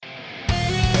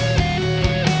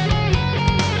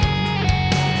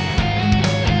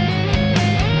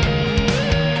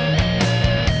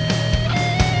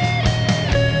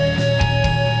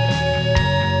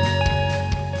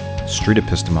Street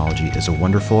epistemology is a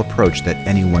wonderful approach that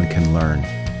anyone can learn.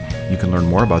 You can learn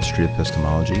more about street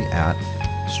epistemology at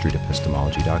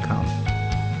streetepistemology.com.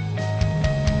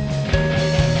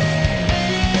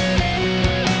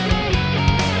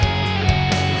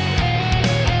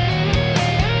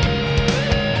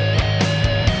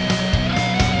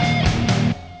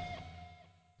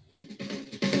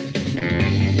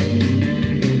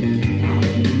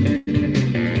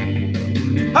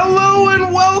 Hello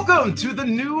and welcome to the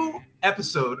new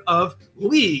episode of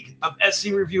League of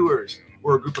SE Reviewers.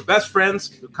 We're a group of best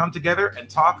friends who come together and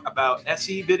talk about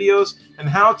SE videos and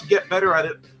how to get better at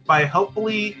it by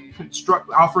helpfully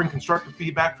offering constructive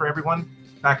feedback for everyone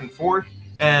back and forth,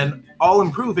 and all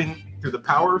improving through the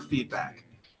power of feedback.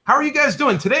 How are you guys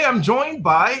doing? Today I'm joined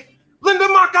by Linda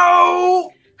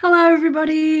Mako! Hello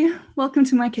everybody, welcome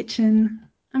to my kitchen.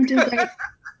 I'm doing great.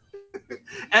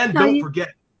 And don't forget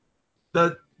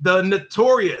the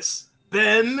notorious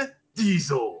Ben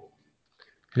Diesel.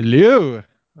 Hello.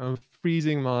 I'm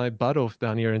freezing my butt off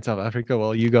down here in South Africa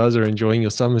while you guys are enjoying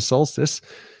your summer solstice.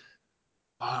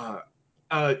 I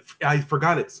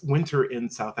forgot it's winter in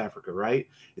South Africa, right?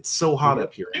 It's so hot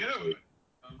up here. Actually.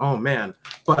 Oh man!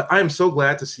 But I am so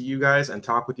glad to see you guys and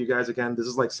talk with you guys again. This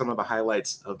is like some of the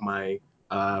highlights of my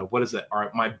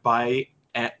my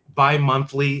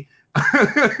bi-monthly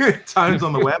times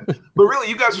on the web. But really,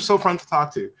 you guys are so fun to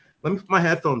talk to. Let me put my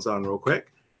headphones on real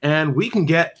quick, and we can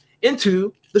get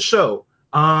into the show.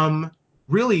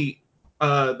 Really,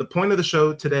 the point of the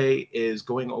show today is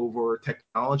going over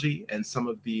technology and some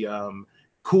of the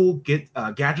cool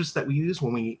gadgets that we use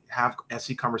when we have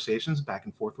SE conversations back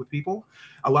and forth with people.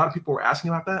 A lot of people were asking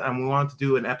about that, and we wanted to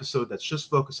do an episode that's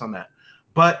just focused on that.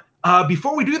 But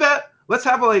before we do that, let's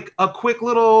have like a quick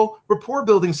little rapport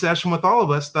building session with all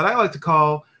of us that I like to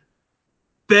call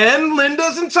Ben,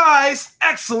 Linda's, and Ty's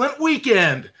Excellent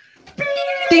Weekend.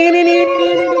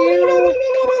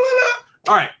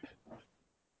 All right.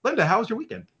 Linda, how was your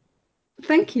weekend?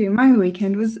 Thank you. My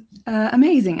weekend was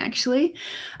amazing, actually.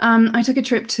 I took a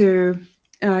trip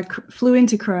flew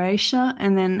into Croatia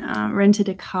and then rented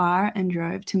a car and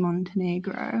drove to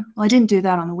Montenegro. Well, I didn't do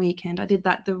that on the weekend. I did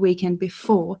that the weekend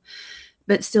before.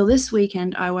 But still, this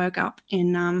weekend, I woke up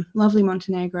in lovely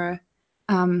Montenegro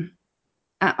on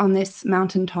this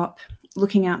mountaintop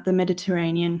looking out the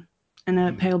Mediterranean and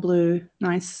a pale blue,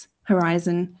 nice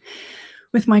horizon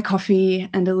with my coffee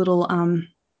and a little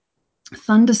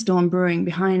thunderstorm brewing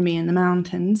behind me in the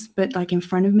mountains. But like in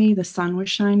front of me, the sun was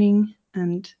shining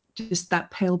and just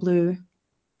that pale blue,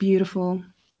 beautiful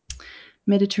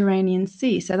Mediterranean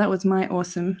sea. So that was my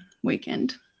awesome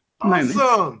weekend moment.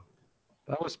 Awesome!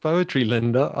 That was poetry,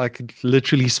 Linda. I could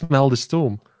literally smell the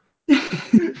storm.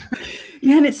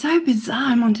 Yeah, and it's so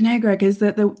bizarre in Montenegro because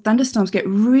the thunderstorms get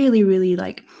really, really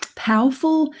like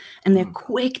powerful and they're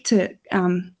quick to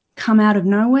come out of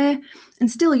nowhere.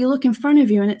 And still you look in front of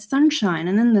you and it's sunshine,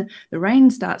 and then the rain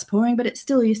starts pouring, but it's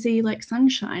still, you see like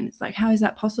sunshine. It's like, how is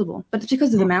that possible? But it's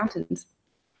because of the mountains.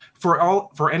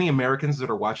 For any Americans that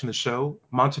are watching the show,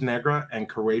 Montenegro and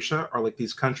Croatia are like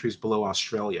these countries below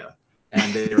Australia.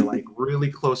 And they're like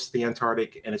really close to the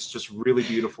Antarctic, and it's just really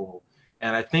beautiful.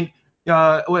 And I think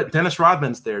Dennis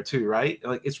Rodman's there too, right?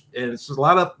 Like it's a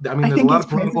lot of. I mean, there's a lot of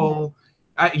political.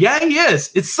 Yeah, he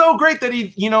is. It's so great that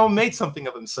he made something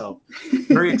of himself.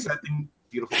 Very accepting,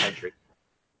 beautiful country.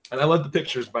 And I love the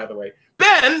pictures, by the way.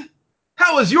 Ben,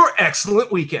 how was your excellent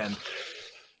weekend?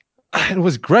 It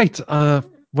was great.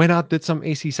 Went out, did some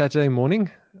AC Saturday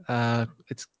morning.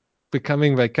 It's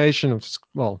becoming vacation of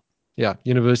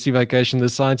university vacation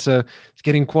this side, so it's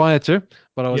getting quieter.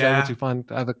 But I was able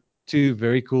to have two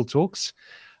very cool talks,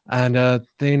 and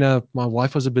then my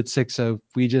wife was a bit sick, so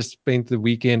we just spent the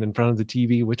weekend in front of the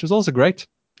TV, which was also great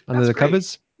under the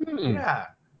covers. Yeah,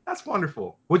 that's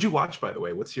wonderful. What'd you watch, by the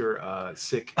way? What's your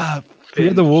sick?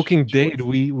 Fear the Walking Dead.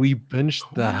 We binged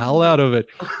the hell out of it,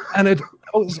 and it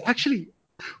was actually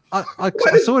I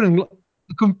saw it in a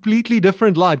completely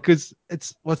different light, because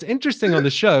it's what's interesting on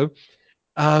the show.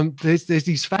 There's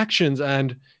these factions,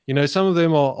 and some of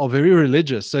them are very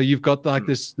religious. So you've got like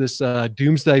this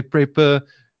doomsday prepper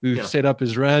who've set up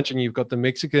his ranch, and you've got the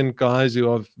Mexican guys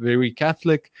who are very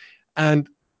Catholic, and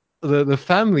the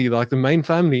family, like the main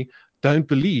family, don't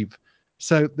believe.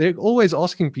 So they're always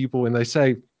asking people when they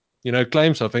say,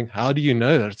 claim something, how do you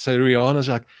know that? So Rihanna's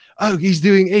like, oh, he's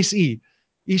doing SE.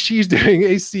 She's doing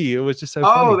AC. It was just so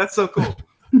funny. Oh, that's so cool.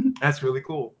 That's really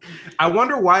cool. I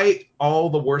wonder why all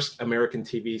the worst American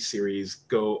TV series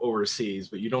go overseas,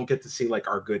 but you don't get to see like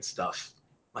our good stuff,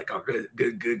 like our good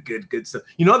stuff.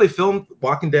 They filmed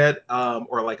Walking Dead,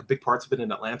 or like big parts of it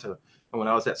in Atlanta. And when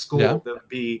I was at school, there would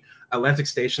be Atlantic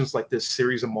Stations, like this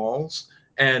series of malls,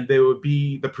 and they would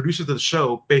be the producers of the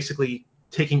show basically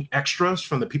taking extras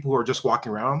from the people who are just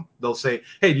walking around. They'll say,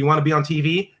 "Hey, do you want to be on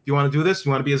TV? Do you want to do this? Do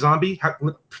you want to be a zombie?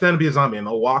 Pretend to be a zombie." And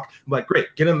they'll walk. I'm like, "Great,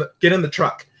 get in the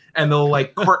truck." And they'll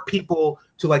like cart people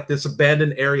to like this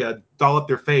abandoned area, doll up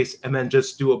their face, and then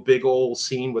just do a big old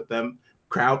scene with them,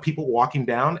 crowd people walking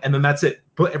down, and then that's it.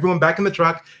 Put everyone back in the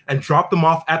truck and drop them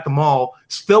off at the mall,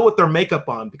 still with their makeup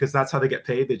on, because that's how they get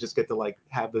paid. They just get to like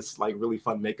have this like really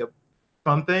fun makeup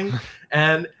fun thing.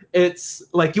 And it's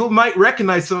like you might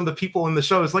recognize some of the people in the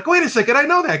show. It's like, wait a second, I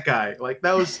know that guy. Like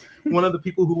that was one of the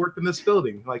people who worked in this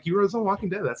building. Like you were on Walking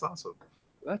Dead. That's awesome.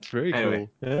 That's very Anyway,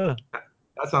 cool. Yeah.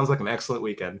 That sounds like an excellent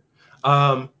weekend.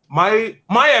 My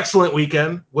excellent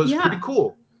weekend was pretty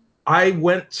cool. I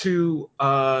went to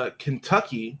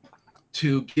Kentucky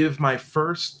to give my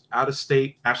first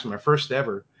out-of-state, actually my first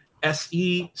ever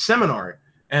SE seminar.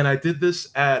 And I did this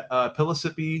at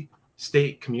Pellissippi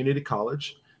State Community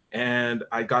College. And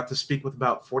I got to speak with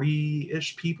about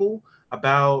 40-ish people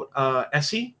about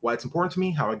SE, why it's important to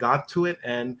me, how I got to it,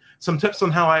 and some tips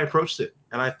on how I approached it.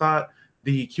 And I thought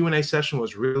the Q&A session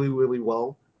was really, really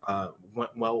went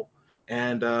well.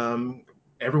 And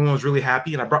everyone was really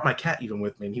happy. And I brought my cat even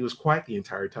with me, and he was quiet the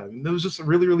entire time. And it was just a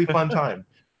really, really fun time.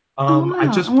 Wow. I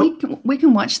just we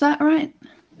can watch that, right?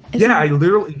 I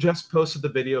literally just posted the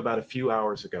video about a few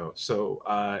hours ago. So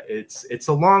it's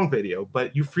a long video,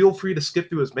 but you feel free to skip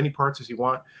through as many parts as you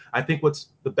want. I think what's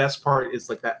the best part is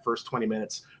like that first 20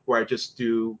 minutes where I just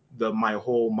do my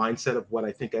whole mindset of what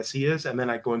I think SE is, and then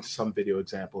I go into some video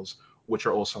examples, which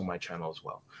are also on my channel as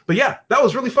well. But yeah, that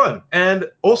was really fun and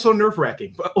also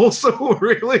nerve-wracking, but also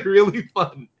really, really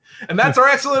fun. And that's our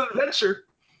excellent adventure.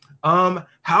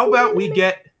 How about we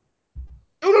get...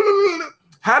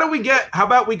 How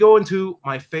about we go into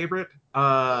my favorite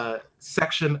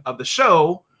section of the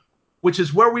show, which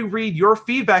is where we read your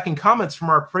feedback and comments from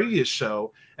our previous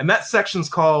show. And that section's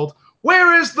called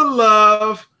Where is the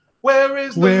Love? Where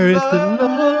is the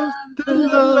love? The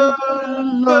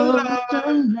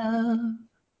love.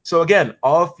 So again,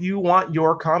 if you want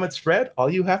your comments read,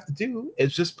 all you have to do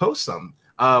is just post some.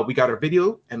 We got our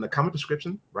video and the comment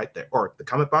description right there, or the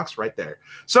comment box right there.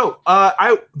 So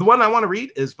the one I want to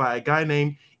read is by a guy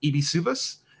named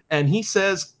Ibisubas, and he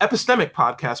says, Epistemic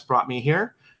Podcast brought me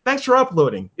here. Thanks for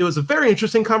uploading. It was a very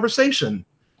interesting conversation.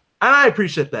 And I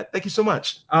appreciate that. Thank you so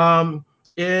much.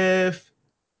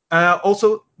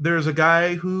 Also, there's a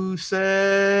guy who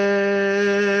said,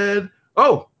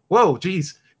 oh, whoa,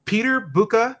 geez, Peter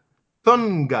Buka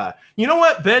Thunga. You know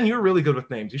what, Ben? You're really good with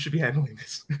names. You should be handling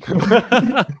this.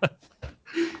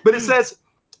 But it says,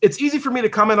 it's easy for me to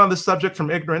comment on this subject from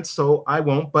ignorance, so I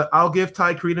won't, but I'll give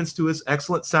Ty credence to his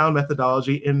excellent sound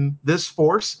methodology in this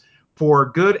force for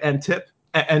good and tip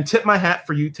my hat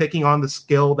for you taking on the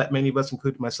skill that many of us,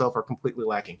 including myself, are completely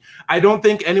lacking. I don't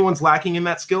think anyone's lacking in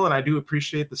that skill, and I do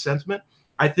appreciate the sentiment.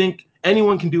 I think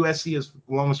anyone can do SE as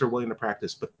long as they're willing to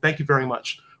practice, but thank you very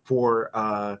much for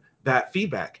that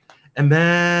feedback. And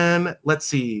then let's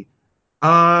see,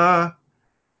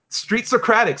 Street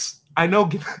Socratics. I know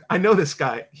this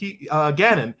guy.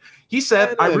 Gannon. He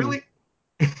said,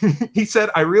 he said,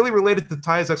 I really related to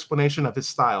Ty's explanation of his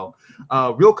style.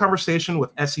 Real conversation with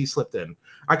SE slipped in.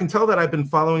 I can tell that I've been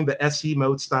following the SE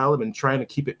mode style. I've been trying to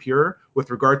keep it pure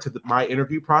with regard to my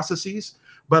interview processes,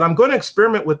 but I'm going to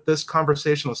experiment with this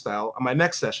conversational style on my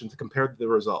next session to compare the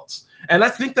results. And I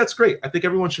think that's great. I think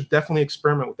everyone should definitely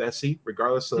experiment with SE,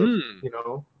 regardless of,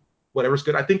 whatever's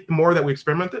good. I think the more that we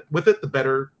experiment with it, the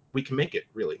better we can make it,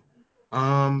 really.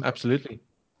 Absolutely.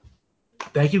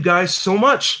 Thank you guys so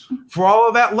much for all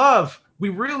of that love. We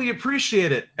really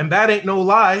appreciate it. And that ain't no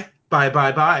lie. Bye,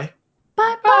 bye, bye.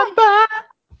 Bye, bye, bye.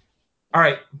 All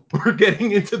right, we're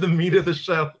getting into the meat of the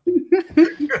show.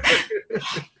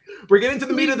 We're getting to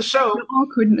the meat of the show. The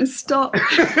awkwardness, stop.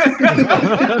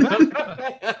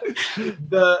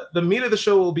 The meat of the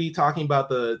show will be talking about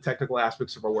the technical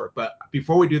aspects of our work. But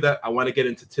before we do that, I want to get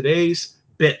into today's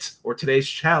bit or today's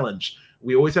challenge.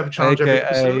 We always have a challenge every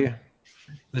episode.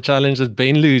 The challenge that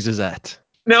Ben loses at.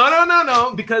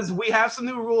 No, because we have some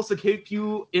new rules to keep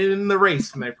you in the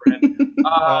race, my friend.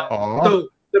 So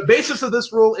the basis of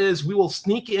this rule is we will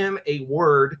sneak in a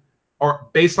word or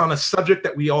based on a subject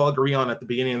that we all agree on at the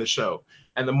beginning of the show.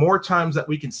 And the more times that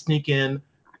we can sneak in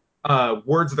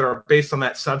words that are based on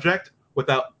that subject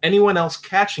without anyone else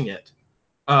catching it,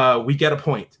 we get a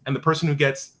point. And the person who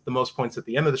gets the most points at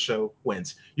the end of the show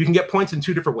wins. You can get points in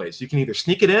two different ways. You can either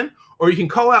sneak it in, or you can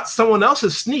call out someone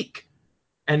else's sneak,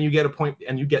 and you get a point,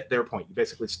 and you get their point. You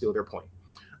basically steal their point.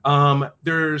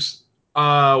 There's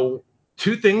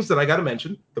two things that I got to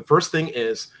mention. The first thing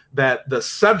is that the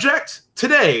subject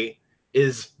today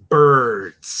is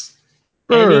birds.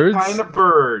 Birds. Any kind of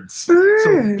birds.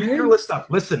 So keep your list up.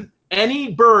 Listen,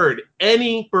 any bird,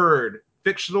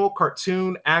 fictional,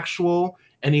 cartoon, actual,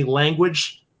 any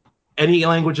language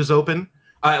is open.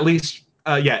 At least,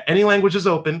 any language is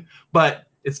open, but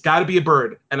it's got to be a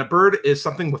bird. And a bird is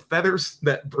something with feathers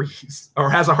that breathes or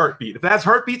has a heartbeat. If it has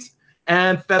heartbeats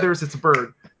and feathers, it's a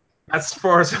bird. That's as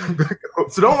far as I'm gonna go.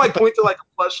 So don't like point to like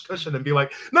a plush cushion and be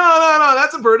like, no,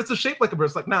 that's a bird. It's a shape like a bird.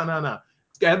 It's like, no.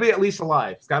 It's got to be at least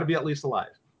alive.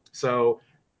 So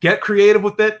get creative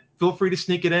with it. Feel free to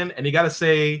sneak it in, and you got to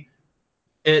say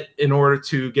it in order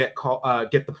to get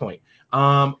the point.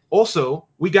 Also,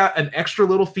 we got an extra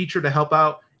little feature to help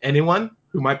out anyone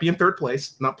who might be in third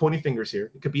place. Not pointing fingers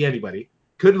here. It could be anybody.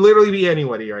 Could literally be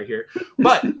anybody right here.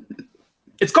 But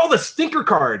it's called a stinker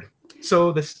card.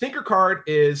 So the stinker card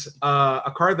is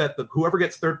a card that whoever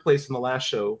gets third place in the last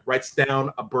show writes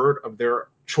down a bird of their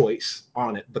choice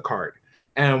on it, the card.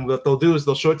 And what they'll do is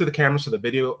they'll show it to the camera so the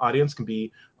video audience can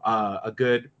be a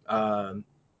good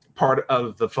part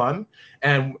of the fun.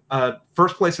 And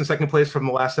first place and second place from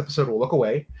the last episode will look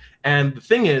away. And the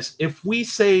thing is, if we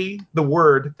say the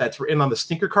word that's written on the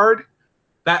stinker card,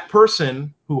 that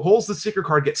person who holds the stinker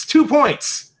card gets 2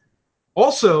 points.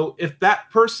 Also, if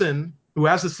that person who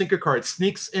has the stinker card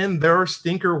sneaks in their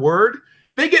stinker word,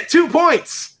 they get 2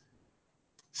 points.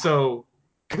 So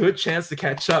good chance to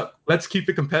catch up. Let's keep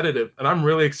it competitive. And I'm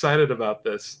really excited about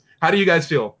this. How do you guys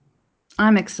feel?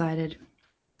 I'm excited.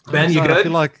 Ben, you good? I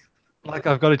feel like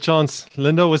I've got a chance.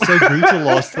 Linda was so brutal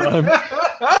last time.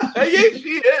 Yeah,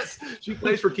 she is. She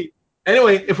plays for keep.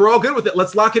 Anyway, if we're all good with it,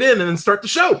 let's lock it in and then start the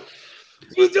show.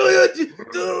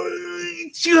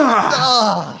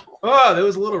 Oh, that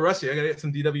was a little rusty. I gotta get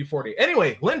some DW40.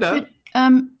 Anyway, Linda.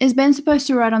 Is Ben supposed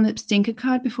to write on the stinker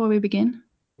card before we begin?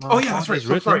 Oh yeah, that's right.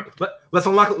 So, sorry. Let's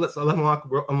unlock. Let's unlock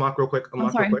real quick.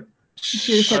 Unlock real quick.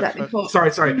 Should have said that before.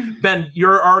 Sorry. Ben,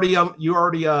 you're already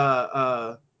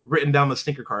written down the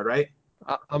stinker card, right?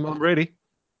 I'm ready.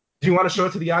 Do you want to show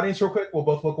it to the audience real quick? We'll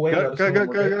both look away.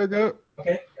 Go.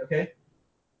 Okay.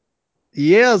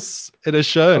 Yes, it is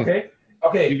shown.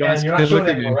 Okay. You guys and you're not can showing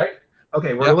look anymore, again. right?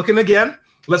 Okay, we're looking again.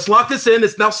 Let's lock this in.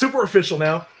 It's now super official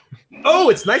now. Oh,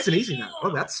 it's nice and easy now.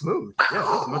 Oh, that's smooth. Yeah,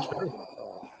 that's much better.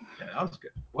 Yeah, that was good.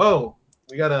 Whoa,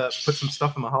 we gotta put some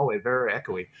stuff in the hallway. Very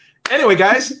echoey. Anyway,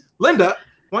 guys, Linda,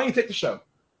 why don't you take the show?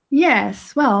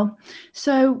 Yes, well,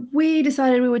 so we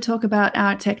decided we would talk about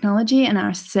our technology and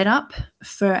our setup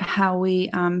for how we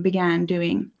began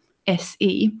doing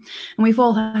SE. And we've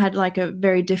all had like a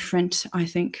very different, I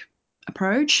think,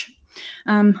 approach.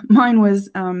 Mine was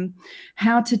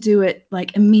how to do it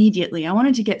like immediately. I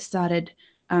wanted to get started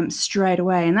straight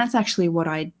away. And that's actually what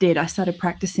I did. I started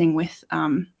practicing with,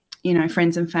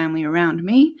 friends and family around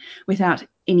me without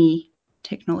any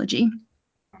technology.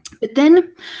 But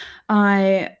then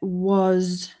I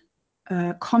was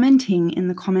commenting in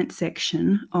the comment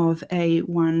section of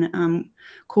one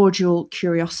Cordial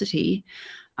Curiosity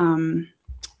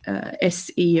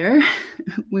SEO,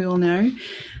 we all know.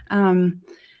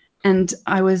 And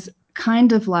I was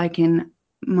kind of like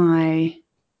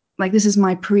this is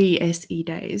my pre-SE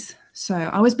days. So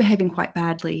I was behaving quite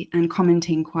badly and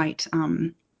commenting quite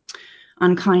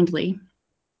unkindly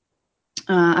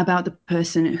about the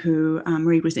person who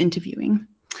Reed was interviewing.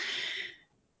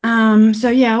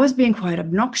 I was being quite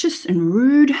obnoxious and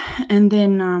rude. And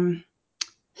then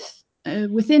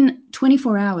within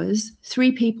 24 hours,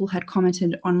 3 people had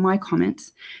commented on my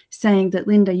comments saying that,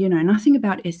 Linda, you know nothing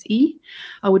about SE.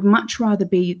 I would much rather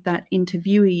be that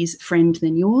interviewee's friend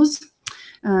than yours.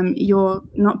 You're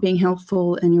not being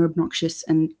helpful and you're obnoxious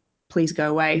and please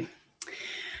go away.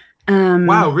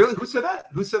 Wow, really? Who said that?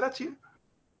 Who said that to you?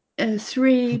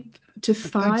 3 to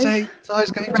 5. I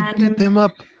was going to beat them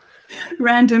up.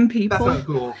 Random people. That's not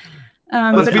cool.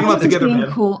 But I wasn't being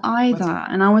cool either,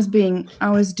 and I was doing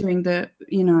the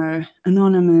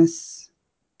anonymous,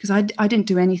 because I didn't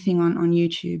do anything on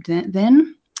YouTube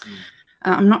then.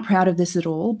 I'm not proud of this at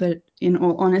all, but in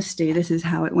all honesty, this is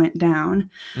how it went down.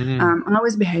 I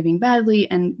was behaving badly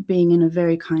and being in a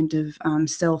very kind of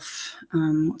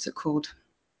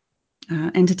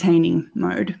entertaining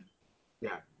mode.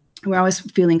 Yeah. Where I was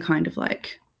feeling kind of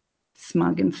like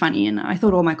smug and funny, and I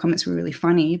thought all my comments were really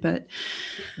funny, but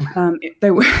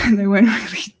they weren't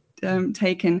really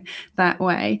taken that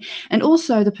way. And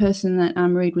also the person that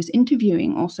Reed was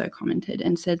interviewing also commented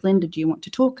and said, Linda, do you want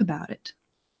to talk about it?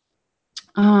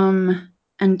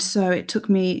 And so it took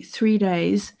me 3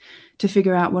 days to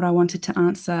figure out what I wanted to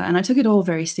answer, and I took it all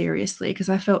very seriously because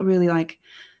I felt really like,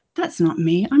 that's not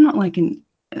me. I'm not like a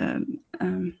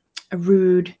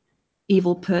rude,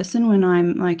 evil person when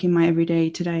I'm like in my everyday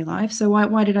today life. So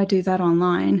why did I do that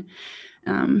online?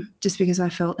 just because I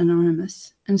felt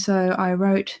anonymous. And so I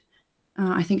wrote,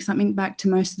 I think, something back to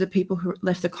most of the people who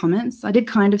left the comments. I did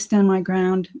kind of stand my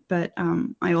ground, but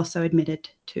I also admitted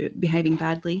to behaving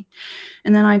badly.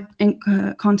 And then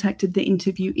I contacted the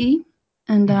interviewee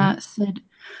and said,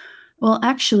 well,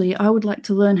 actually, I would like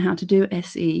to learn how to do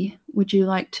SE. Would you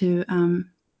like to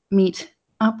meet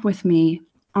up with me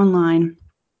online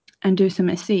and do some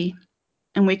SE?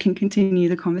 And we can continue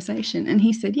the conversation. And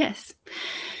he said yes.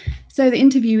 So the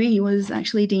interviewee was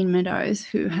actually Dean Meadows,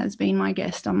 who has been my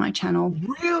guest on my channel.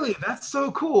 Really? That's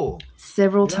so cool.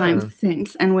 Several times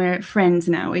since, and we're friends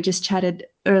now. We just chatted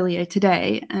earlier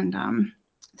today, and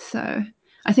so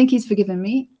I think he's forgiven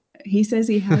me. He says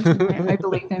he has, and I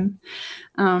believe him.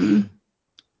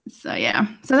 So yeah,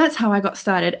 so that's how I got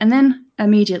started. And then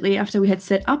immediately after we had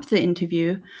set up the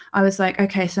interview, I was like,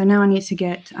 okay, so now I need to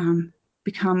get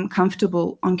become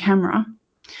comfortable on camera.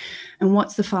 And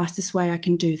what's the fastest way I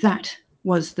can do that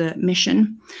was the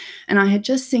mission. And I had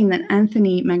just seen that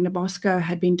Anthony Magnabosco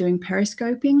had been doing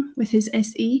periscoping with his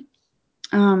SE.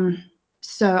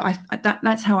 So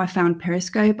that's how I found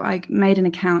Periscope. I made an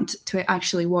account to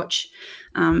actually watch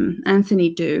Anthony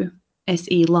do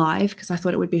SE live because I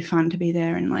thought it would be fun to be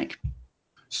there and like.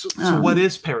 So what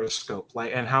is Periscope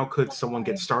like, and how could someone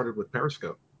get started with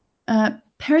Periscope?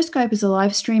 Periscope is a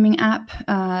live streaming app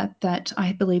that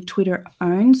I believe Twitter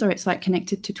owns, or it's like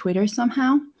connected to Twitter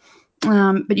somehow.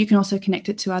 But you can also connect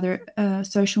it to other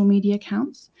social media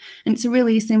accounts. And it's a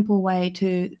really simple way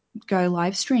to go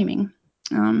live streaming.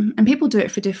 And people do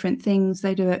it for different things.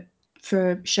 They do it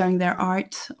for showing their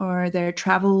art or their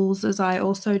travels, as I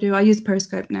also do. I use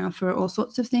Periscope now for all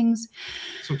sorts of things.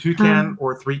 So 2CAN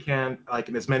or 3CAN, like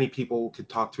as many people could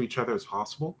talk to each other as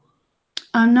possible?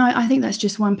 No, I think that's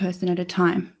just one person at a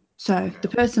time. So the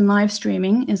person live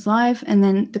streaming is live, and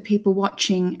then the people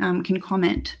watching can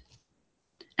comment.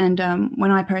 And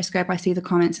when I Periscope, I see the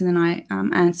comments, and then I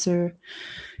answer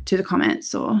to the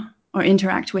comments or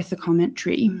interact with the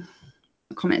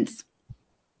comments.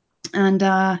 And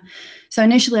so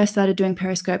initially I started doing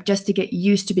Periscope just to get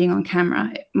used to being on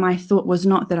camera. My thought was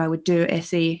not that I would do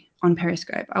SE on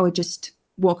Periscope. I would just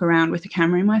walk around with the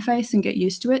camera in my face and get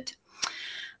used to it.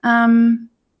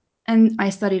 And I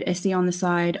studied SE on the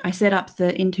side. I set up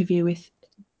the interview with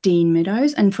Dean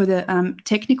Meadows. And for the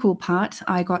technical part,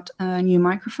 I got a new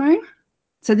microphone.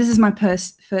 So this is my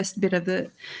first bit of the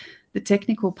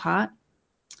technical part.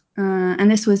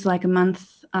 And this was like a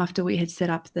month after we had set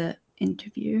up the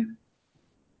interview.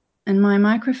 And my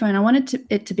microphone, I wanted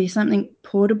it to be something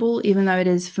portable, even though it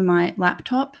is for my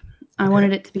laptop. I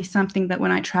wanted it to be something that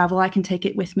when I travel, I can take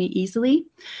it with me easily.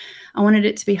 I wanted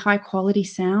it to be high quality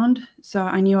sound. So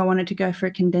I knew I wanted to go for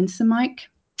a condenser mic.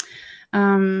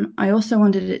 I also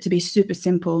wanted it to be super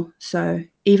simple. So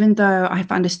even though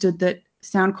I've understood that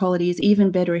sound quality is even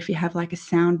better if you have like a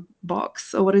sound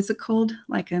box, or what is it called?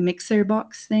 Like a mixer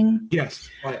box thing? Yes,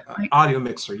 like audio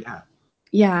mixer, yeah.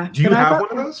 Yeah. Do you have one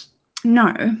of those?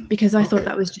 No, because I thought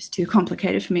that was just too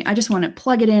complicated for me. I just want to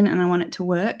plug it in and I want it to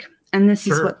work. And this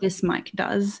is what this mic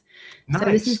does. Nice. So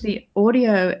this is the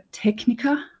Audio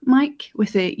Technica mic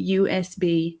with a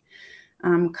USB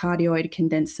cardioid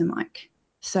condenser mic.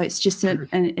 So it's just a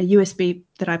USB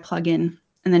that I plug in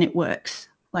and then it works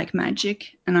like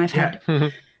magic. And I've had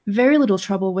very little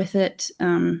trouble with it,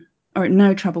 or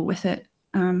no trouble with it.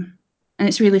 And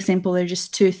it's really simple. There are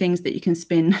just two things that you can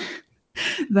spin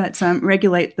that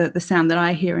regulate the sound that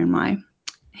I hear in my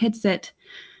headset.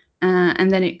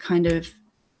 And then it kind of,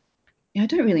 I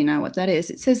don't really know what that is.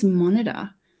 It says monitor.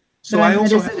 So but I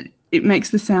also it makes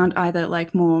the sound either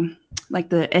like more like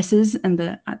the S's and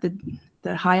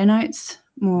the higher notes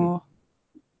more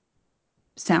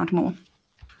sound more.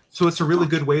 So it's a really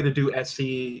good way to do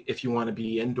SE if you want to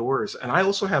be indoors. And I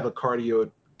also have a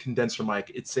cardio condenser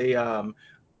mic. It's a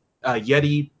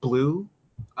Yeti Blue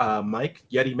mic.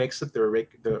 Yeti makes it.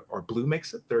 Or Blue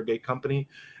makes it. They're a great company,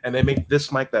 and they make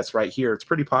this mic that's right here. It's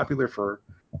pretty popular for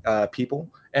people,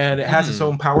 and it has its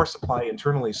own power supply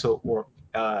internally. So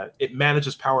it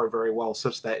manages power very well,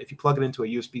 such that if you plug it into a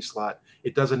USB slot,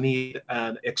 it doesn't need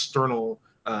an external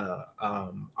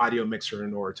audio mixer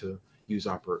in order to use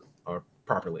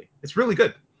properly. It's really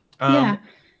good. Yeah,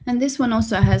 and this one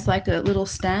also has like a little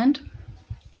stand.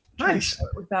 Nice.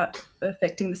 Without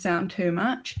affecting the sound too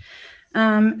much.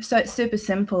 So it's super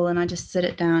simple, and I just set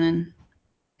it down and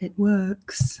it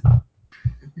works.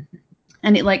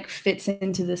 And it like fits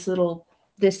into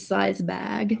this size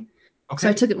bag. So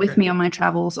I took it with me on my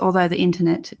travels, although the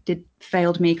internet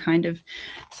failed me kind of,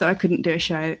 so I couldn't do a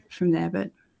show from there, but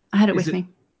I had it with me.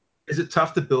 Is it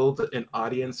tough to build an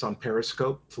audience on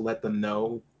Periscope to let them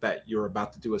know that you're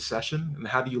about to do a session? And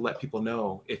how do you let people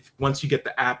know if once you get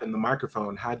the app and the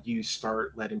microphone, how do you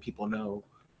start letting people know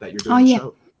that you're doing a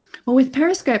show? Well, with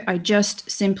Periscope, I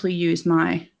just simply use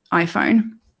my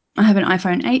iPhone. I have an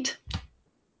iPhone 8.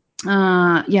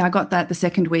 I got that the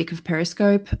second week of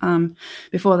Periscope.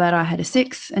 Before that, I had a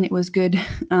 6, and it was good.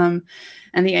 And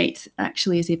the 8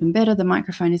 actually is even better. The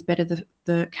microphone is better.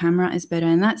 The camera is better.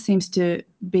 And that seems to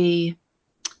be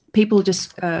people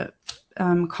just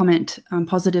comment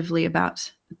positively about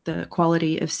the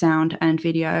quality of sound and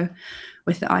video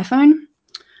with the iPhone.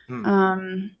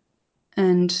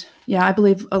 And yeah, I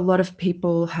believe a lot of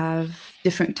people have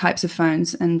different types of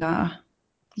phones, and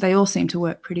they all seem to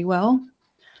work pretty well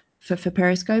for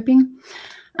periscoping.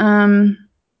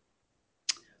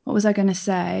 What was I going to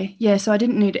say? Yeah, so I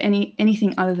didn't need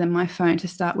anything other than my phone to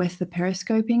start with the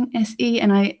periscoping SE,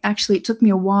 and it took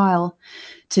me a while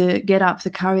to get up the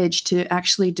courage to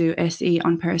actually do SE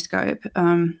on Periscope.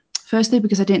 Firstly,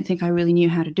 because I didn't think I really knew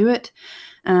how to do it.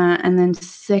 And then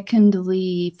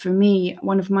secondly, for me,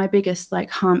 one of my biggest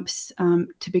humps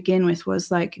to begin with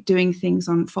was doing things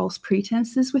on false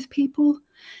pretenses with people.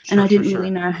 And I didn't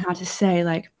really know how to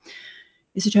say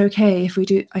is it okay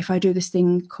if I do this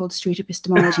thing called street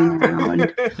epistemology now?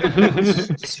 And it's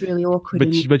just really awkward.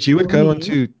 But you would go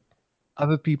onto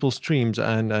other people's streams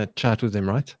and chat with them,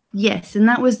 right? Yes, and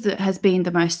that has been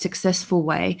the most successful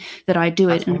way that I do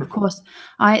it. And of course,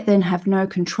 I then have no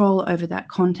control over that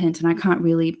content, and I can't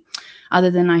really,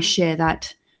 other than I share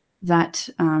that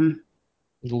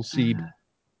little seed.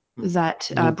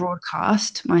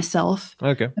 Broadcast myself.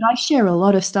 Okay. But I share a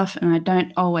lot of stuff, and I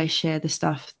don't always share the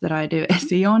stuff that I do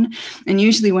SE on. And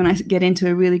usually when I get into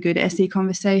a really good SE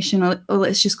conversation, or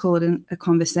let's just call it a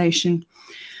conversation,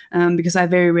 because I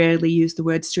very rarely use the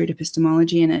word street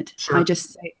epistemology in it. I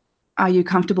just say, are you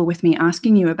comfortable with me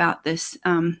asking you about this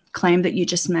claim that you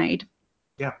just made?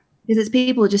 Yeah. Because it's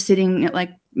people just sitting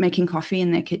at making coffee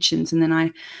in their kitchens, and then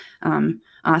I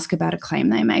ask about a claim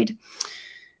they made.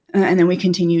 And then we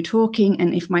continue talking,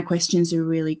 and if my questions are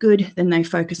really good, then they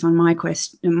focus on my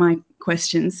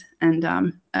questions. And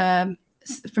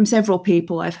from several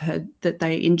people, I've heard that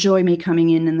they enjoy me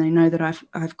coming in, and they know that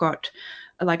I've got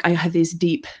I have these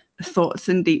deep thoughts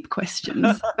and deep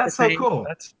questions. That's so cool.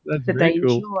 That's that very they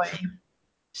cool. enjoy.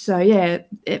 So yeah,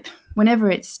 whenever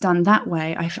it's done that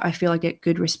way, I feel I get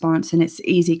good response, and it's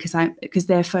easy because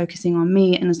they're focusing on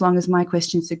me, and as long as my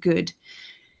questions are good,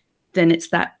 then it's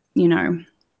that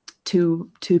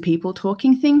two people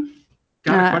talking thing.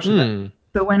 Got a question.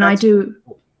 But when I do,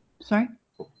 sorry,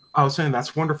 I was saying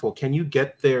that's wonderful. Can you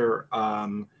get their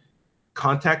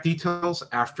contact details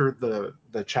after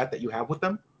the chat that you have with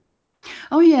them?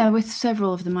 Oh yeah, with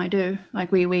several of them I do.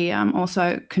 We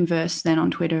also converse then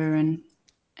on Twitter and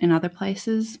in other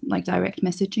places, like direct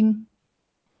messaging.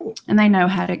 Cool. And they know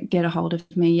how to get a hold of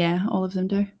me. Yeah, all of them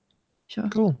do. Sure.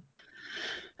 Cool.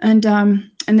 And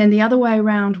then the other way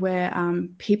around, where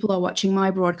people are watching my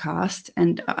broadcast,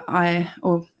 and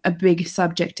or a big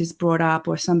subject is brought up,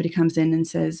 or somebody comes in and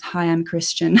says, "Hi, I'm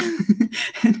Christian,"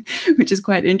 which is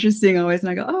quite interesting always. And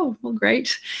I go, "Oh, well,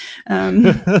 great. Do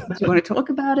you want to talk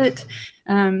about it?"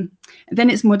 Then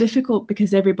it's more difficult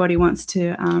because everybody wants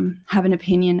to have an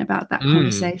opinion about that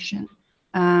conversation.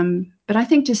 But I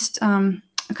think just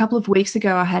a couple of weeks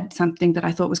ago, I had something that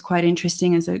I thought was quite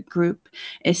interesting as a group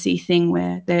SE thing,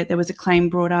 where there was a claim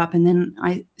brought up, and then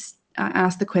I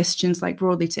asked the questions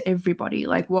broadly to everybody,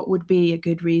 what would be a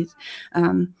good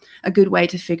way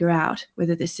to figure out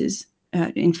whether this is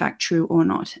in fact true or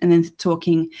not, and then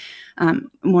talking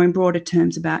more in broader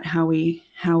terms about how we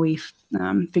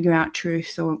figure out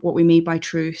truth, or what we mean by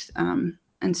truth,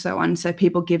 and so on. So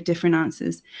people give different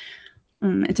answers.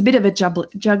 It's a bit of a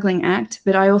juggling act,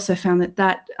 but I also found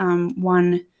that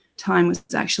one time was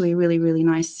actually a really, really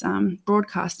nice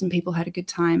broadcast, and people had a good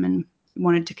time and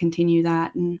wanted to continue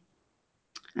that, and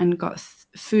got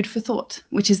food for thought,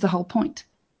 which is the whole point.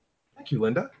 Thank you,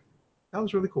 Linda. That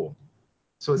was really cool.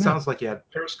 So it sounds like you had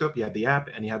Periscope, you had the app,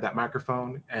 and you had that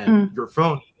microphone, and your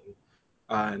phone,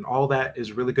 and all that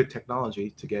is really good technology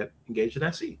to get engaged in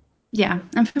SE. Yeah,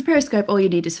 and for Periscope, all you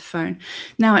need is a phone.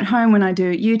 Now at home, when I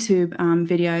do YouTube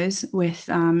videos with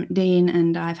Dean,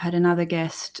 and I've had another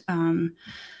guest,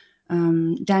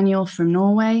 Daniel from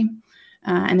Norway,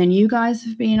 and then you guys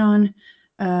have been on.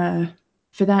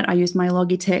 For that, I use my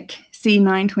Logitech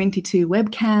C922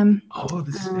 webcam. Oh,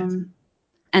 this is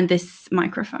and this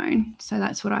microphone. So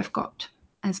that's what I've got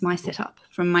as my setup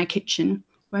from my kitchen,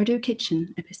 where I do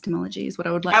kitchen epistemology is what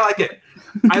I would like. I like it.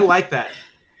 I like that.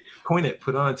 Coin it,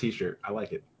 put it on a t-shirt. I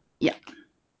like it. Yeah.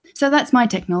 So that's my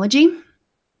technology.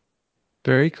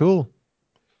 Very cool.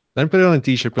 Don't put it on a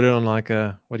t-shirt, put it on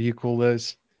what do you call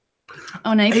those?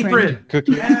 On apron.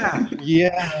 Cooking. Yeah.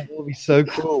 Yeah, that would be so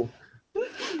cool.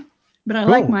 But I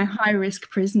Cool. like my high risk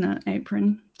prisoner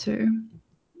apron too.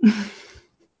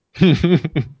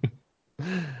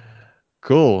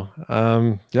 Cool.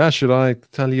 Yeah, should I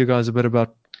tell you guys a bit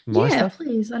about my Yeah, stuff?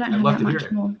 please. I don't I'd have love that to hear much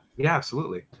it. more. Yeah,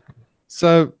 absolutely.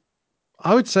 So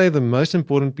I would say the most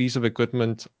important piece of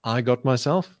equipment I got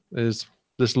myself is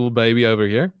this little baby over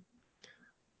here.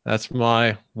 That's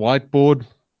my whiteboard,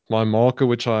 my marker,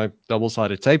 which I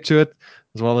double-sided tape to it,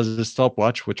 as well as the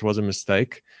stopwatch, which was a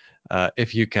mistake.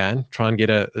 If you can, try and get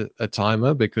a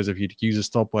timer, because if you use a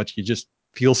stopwatch, you just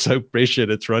feel so pressured.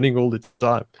 It's running all the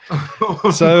time.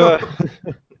 So,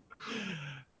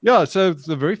 yeah, so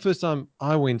the very first time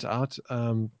I went out,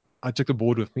 I took the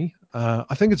board with me.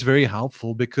 I think it's very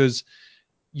helpful because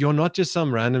you're not just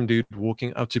some random dude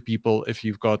walking up to people if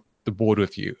you've got the board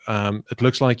with you. It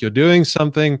looks like you're doing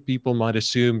something. People might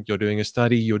assume you're doing a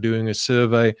study, you're doing a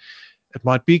survey. It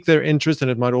might pique their interest,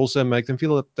 and it might also make them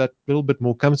feel that little bit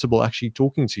more comfortable actually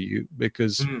talking to you,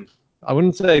 because I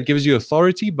wouldn't say it gives you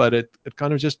authority, but it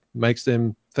kind of just makes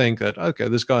them think that, okay,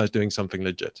 this guy is doing something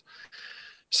legit.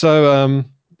 So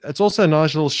it's also a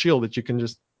nice little shield that you can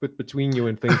just put between you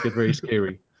when things get very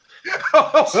scary.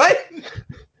 What?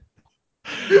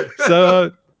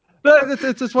 So no,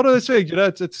 it's one of those things,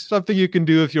 it's something you can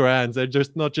do with your hands. They're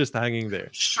just not just hanging there.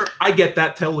 Sure, I get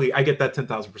that totally. I get that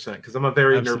 10,000% because I'm a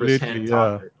very nervous Absolutely, hand yeah.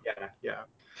 talker. Yeah, yeah.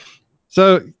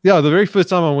 So yeah, the very first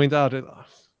time I went out, it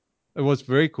was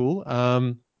very cool.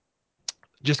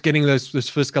 Just getting those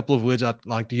first couple of words out,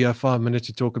 like, do you have 5 minutes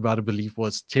to talk about a belief,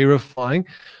 was terrifying,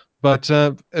 but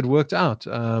it worked out.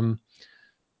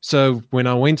 So when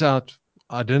I went out,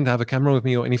 I didn't have a camera with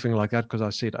me or anything like that, because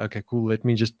I said, okay, cool, let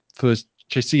me just first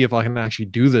see if I can actually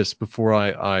do this before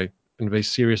I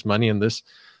invest serious money in this.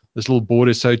 This little board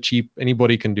is so cheap,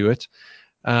 anybody can do it.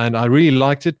 And I really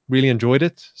liked it, really enjoyed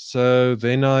it. So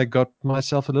then I got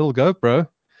myself a little GoPro,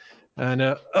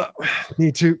 and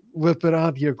need to whip it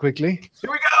out here quickly.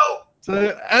 Here we go.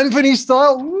 So Anthony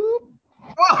style. Whoop.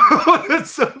 Whoa,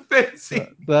 that's so fancy.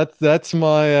 That's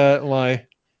my my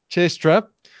chest strap.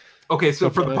 Okay, so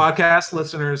for the podcast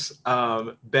listeners,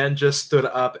 Ben just stood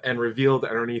up and revealed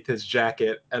underneath his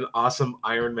jacket an awesome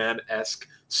Iron Man-esque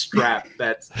strap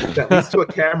that leads to a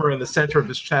camera in the center of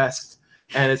his chest,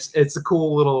 and it's a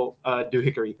cool little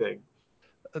doohickery thing.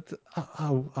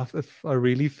 I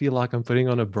really feel like I'm putting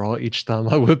on a bra each time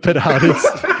I whip it out.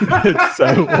 It's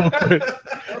so awkward,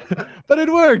 but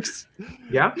it works.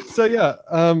 Yeah. So yeah,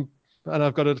 and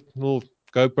I've got a little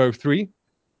GoPro 3.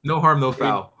 No harm, no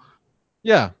foul.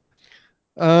 Yeah.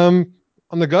 On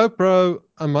the GoPro,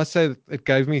 I must say that it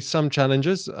gave me some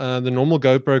challenges. The normal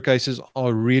GoPro cases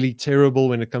are really terrible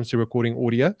when it comes to recording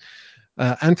audio.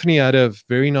 Anthony had a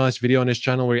very nice video on his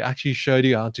channel where he actually showed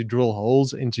you how to drill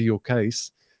holes into your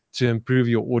case to improve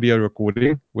your audio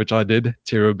recording, which I did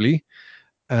terribly.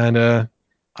 And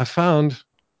I found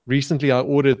recently I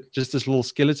ordered just this little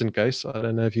skeleton case. I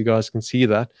don't know if you guys can see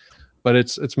that, but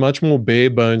it's much more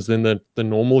bare bones than the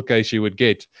normal case you would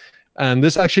get. And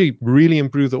this actually really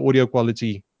improved the audio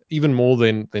quality even more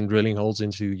than drilling holes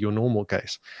into your normal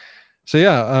case. So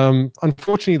yeah,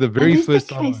 unfortunately, the very first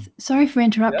time. Sorry for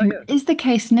interrupting. Yeah. Is the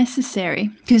case necessary?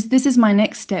 Because this is my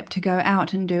next step to go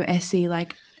out and do SE,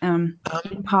 like in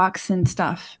parks and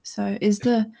stuff. So is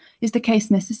the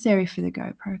case necessary for the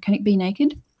GoPro? Can it be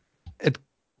naked? It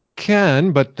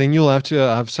can, but then you'll have to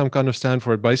have some kind of stand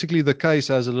for it. Basically, the case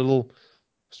has a little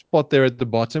spot there at the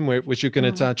bottom which you can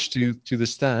attach to the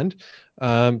stand.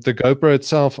 The GoPro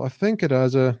itself, I think it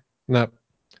has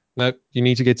no, you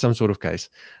need to get some sort of case,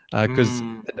 because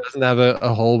it doesn't have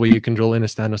a hole where you can drill in a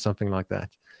stand or something like that.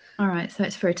 All right, so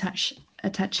it's for attaching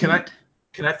it.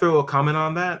 Can I throw a comment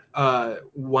on that?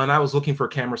 When I was looking for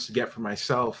cameras to get for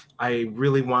myself, I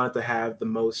really wanted to have the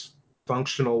most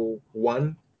functional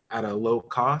one at a low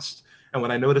cost. And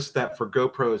when I noticed that for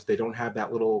GoPros, they don't have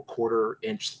that little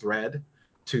 1/4-inch thread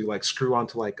to like screw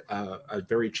onto like a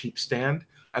very cheap stand,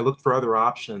 I looked for other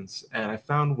options, and I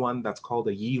found one that's called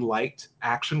a Yeelight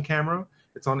action camera.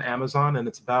 It's on Amazon, and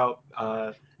it's about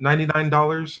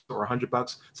 $99 or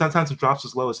 $100. Sometimes it drops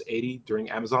as low as 80 during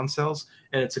Amazon sales,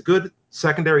 and it's a good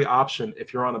secondary option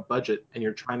if you're on a budget and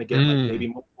you're trying to get like maybe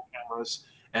multiple cameras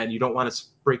and you don't want to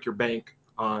break your bank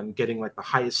on getting like the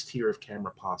highest tier of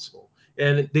camera possible.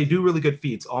 And they do really good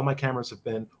feeds. All my cameras have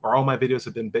been, or all my videos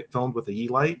have been filmed with a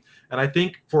Yeelight, and I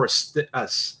think for a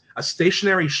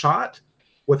stationary shot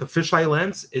with a fisheye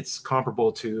lens, it's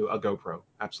comparable to a GoPro.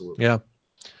 Absolutely. Yeah.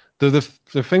 The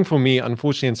thing for me,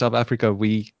 unfortunately, in South Africa,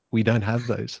 we don't have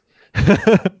those.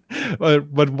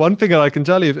 But one thing that I can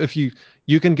tell you, if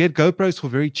you can get GoPros for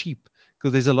very cheap,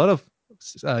 because there's a lot of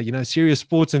serious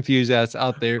sports enthusiasts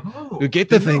out there Oh, who get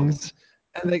the good to know. things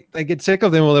and they get sick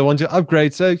of them or they want to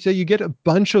upgrade. So you get a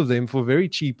bunch of them for very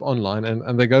cheap online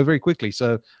and they go very quickly.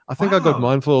 So I think I got Wow.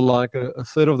 mine for like a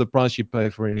third of the price you pay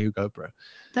for a new GoPro.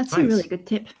 That's a Nice. really good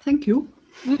tip. Thank you.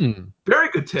 Very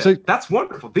good tip. So- That's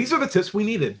wonderful. These are the tips we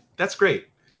needed. That's great.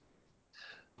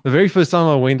 The very first time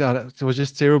I went out, it was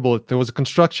just terrible. There was a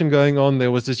construction going on. There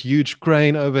was this huge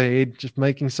crane overhead just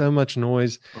making so much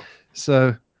noise.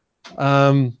 So,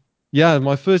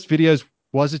 my first videos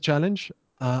was a challenge.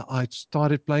 I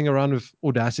started playing around with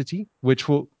Audacity, which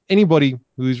for anybody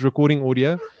who's recording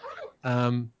audio,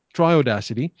 try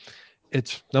Audacity.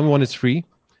 It's number one, it's free.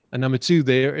 And number two,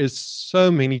 there is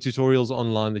so many tutorials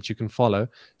online that you can follow.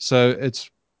 So it's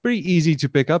pretty easy to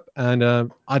pick up. And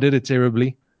I did it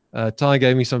terribly. Ty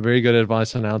gave me some very good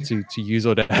advice on how to use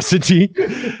Audacity.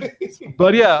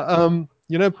 But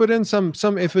yeah, put in some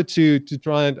effort to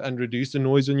try and reduce the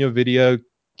noise in your video,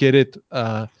 get it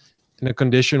in a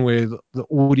condition where the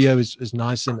audio is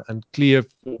nice and clear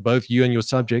for both you and your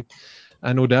subject.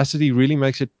 And Audacity really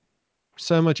makes it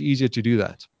so much easier to do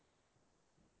that.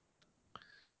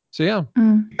 So yeah.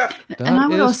 And I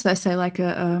would is- also say like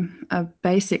a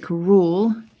basic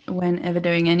rule whenever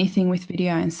doing anything with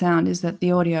video and sound is that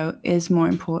the audio is more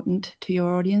important to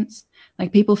your audience.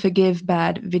 Like people forgive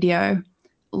bad video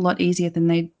a lot easier than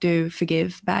they do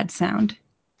forgive bad sound.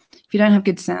 If you don't have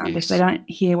good sound, if they don't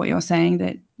hear what you're saying,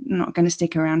 they're not going to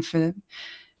stick around for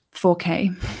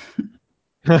 4K.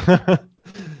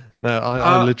 No,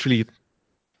 I literally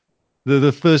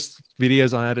the first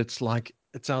videos I had, it's like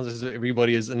it sounds as if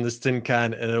everybody is in this tin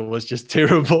can, and it was just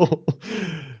terrible.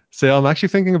 So I'm actually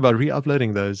thinking about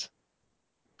re-uploading those.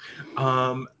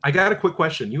 I got a quick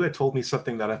question. You had told me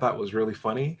something that I thought was really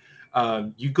funny.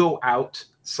 You go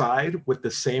outside with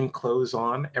the same clothes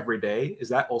on every day. Is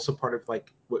that also part of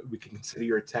like what we can consider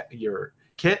your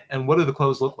kit? And what do the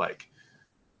clothes look like?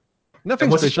 Nothing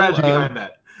And what's special. the strategy behind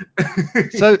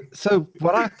that? So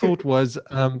what I thought was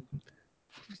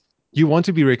you want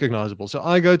to be recognizable. So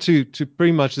I go to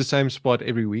pretty much the same spot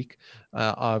every week.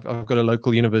 I've got a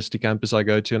local university campus I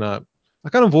go to, and I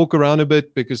kind of walk around a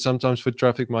bit because sometimes foot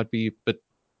traffic might be a bit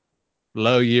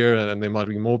low here and there might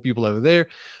be more people over there.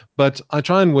 But I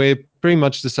try and wear pretty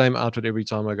much the same outfit every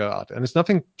time I go out. And it's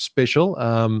nothing special.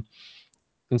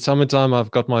 In summertime,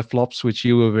 I've got my flops, which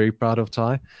you were very proud of,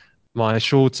 Ty. My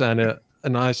shorts and a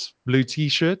nice blue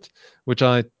t-shirt, which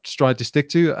I try to stick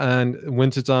to. And in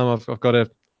wintertime, I've got a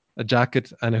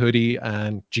jacket and a hoodie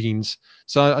and jeans.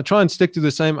 So I try and stick to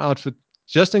the same outfit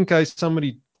just in case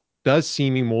somebody does see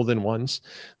me more than once,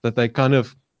 that they kind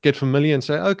of get familiar and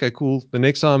say, okay, cool. The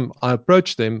next time I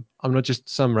approach them, I'm not just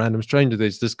some random stranger.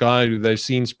 There's this guy who they've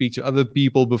seen speak to other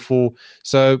people before.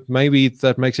 So maybe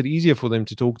that makes it easier for them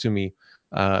to talk to me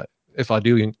if I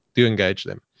do engage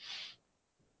them.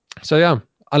 So yeah,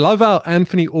 I love how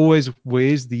Anthony always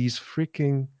wears these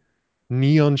freaking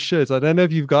neon shirts. I don't know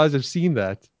if you guys have seen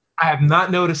that. I have not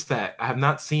noticed that. I have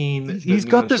not seen. He's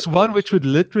got this one which would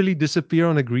literally disappear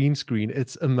on a green screen.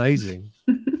 It's amazing.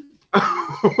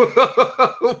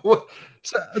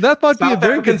 So that might be a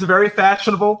very good. Very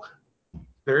fashionable.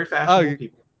 Very fashionable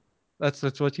people.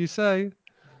 That's what you say.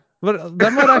 But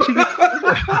that might actually be.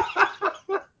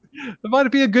 It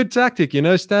might be a good tactic,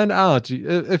 stand out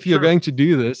if you're going to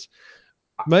do this.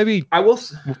 Maybe I will.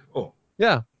 Oh,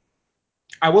 yeah.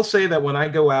 I will say that when I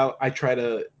go out, I try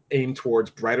to aim towards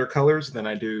brighter colors than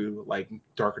I do like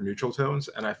darker neutral tones.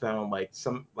 And I found like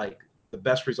the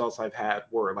best results I've had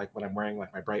were like when I'm wearing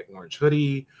like my bright orange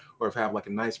hoodie, or if I have like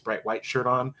a nice bright white shirt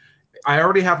on. I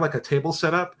already have like a table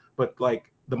set up, but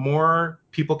like the more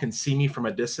people can see me from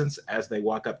a distance as they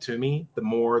walk up to me, the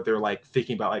more they're like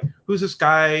thinking about like, who's this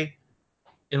guy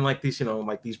in like these,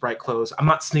 like these bright clothes. I'm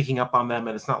not sneaking up on them,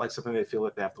 and it's not like something they feel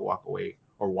like they have to walk away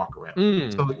or walk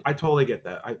around. So I totally get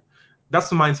that. That's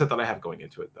the mindset that I have going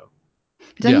into it, though.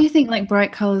 Don't you think like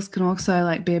bright colors can also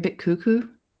like be a bit cuckoo?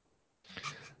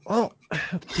 Well,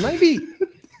 maybe.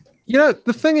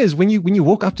 The thing is, when you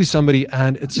walk up to somebody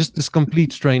and it's just this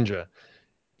complete stranger,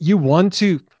 you want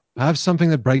to have something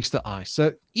that breaks the ice.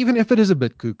 So even if it is a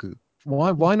bit cuckoo,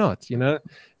 why not?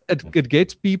 It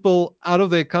gets people out of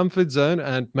their comfort zone,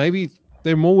 and maybe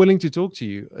they're more willing to talk to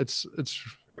you.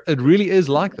 It really is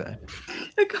like that.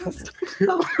 I can't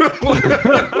stop.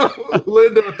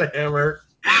 Linda with the hammer.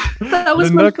 That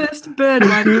was my first bird.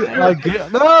 By the way.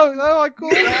 No, I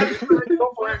called.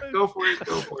 Go for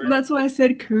it. That's why I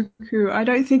said cuckoo. I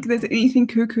don't think there's anything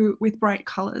cuckoo with bright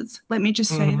colors. Let me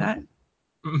just say that.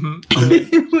 Mm-hmm.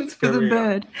 It was for the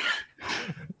bird.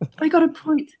 I got a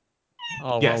point.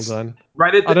 Oh, Yes. well done.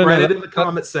 Write it I don't know. in the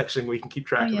comments section where you can keep Oh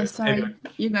track of yeah, it. sorry. Anyway,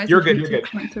 You guys you're are good, here you're to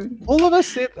good. point through. All of us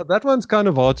said that one's kind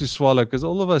of hard to swallow because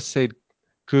all of us said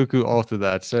cuckoo after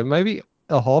that. So maybe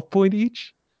a half point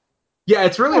each. Yeah,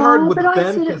 it's really hard Oh, with but I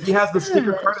Ben said because it he has the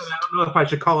sticker card, and I first. don't know if I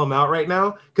should call him out right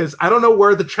now because I don't know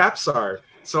where the traps are.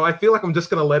 So I feel like I'm just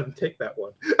gonna let him take that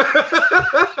one.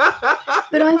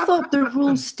 But I thought the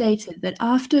rules stated that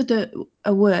after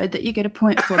a word that you get a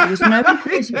point for, because nobody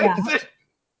calls you out,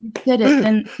 you said it,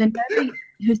 then nobody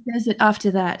who says it after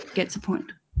that gets a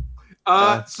point.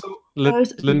 So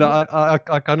Linda,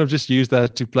 I kind of just used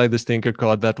that to play the stinker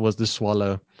card. That was the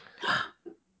swallow.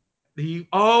 he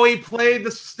played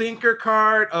the stinker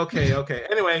card. Okay.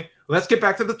 Anyway, let's get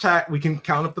back to the chat. We can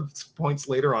count up the points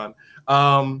later on.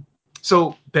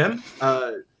 So Ben,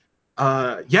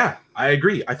 yeah, I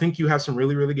agree. I think you have some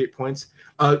really, really great points.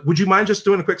 Would you mind just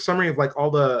doing a quick summary of like all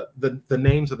the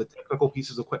names of the technical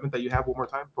pieces of equipment that you have one more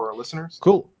time for our listeners?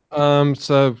 Cool.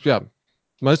 So yeah,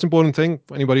 most important thing,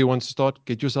 anybody who wants to start,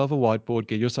 get yourself a whiteboard,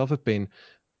 get yourself a pen,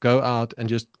 go out and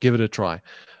just give it a try.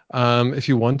 If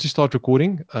you want to start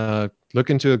recording, look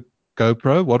into a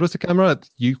GoPro. What was the camera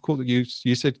you called? You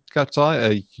said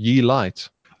Katsai, a Yi Light.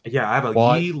 Yeah, I have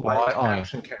a Yi Light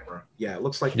action camera. Yeah, it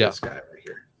looks like this guy right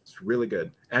here. It's really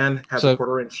good and has a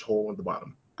 1/4-inch hole at the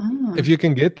bottom. Oh. If you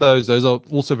can get those are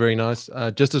also very nice.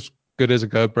 Just as good as a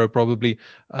GoPro, probably.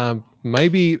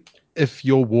 Maybe if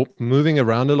you're moving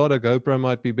around a lot, a GoPro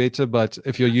might be better. But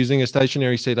if you're using a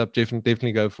stationary setup,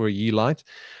 definitely go for a Yi Light.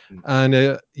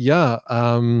 And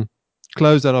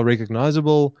clothes that are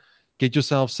recognizable. Get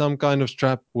yourself some kind of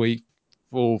strap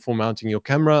for mounting your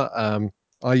camera.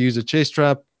 I use a chest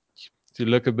strap. To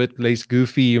look a bit less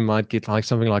goofy, you might get like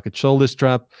something like a shoulder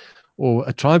strap or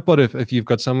a tripod if you've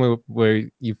got somewhere where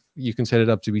you can set it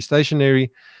up to be stationary.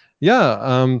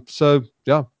 Yeah. So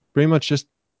yeah, pretty much just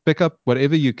pick up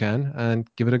whatever you can and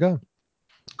give it a go.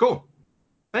 Cool.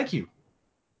 Thank you.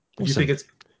 Awesome.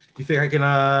 You think I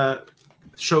can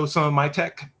show some of my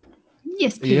tech?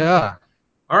 Yes, please. Yeah.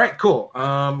 All right, cool.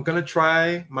 I'm gonna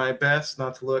try my best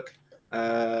not to look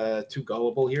too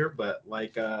gullible here, but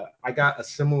like I got a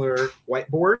similar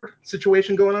whiteboard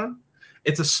situation going on.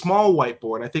 It's a small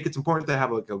whiteboard. I think it's important to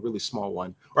have like a really small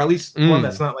one, or at least one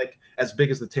that's not like as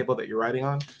big as the table that you're writing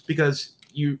on, because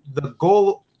the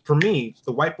goal for me,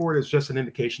 the whiteboard is just an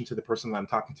indication to the person that I'm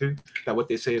talking to that what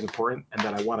they say is important and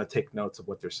that I want to take notes of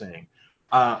what they're saying.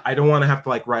 I don't want to have to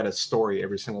like write a story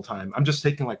every single time. I'm just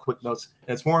taking like quick notes,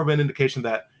 and it's more of an indication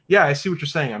that yeah, I see what you're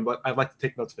saying. I'd like to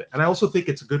take notes of it, and I also think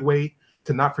it's a good way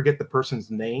to not forget the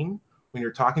person's name when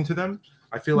you're talking to them.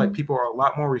 I feel like people are a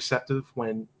lot more receptive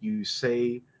when you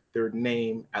say their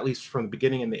name, at least from the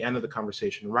beginning and the end of the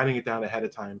conversation, writing it down ahead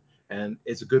of time, and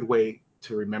it's a good way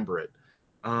to remember it.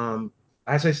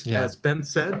 As Ben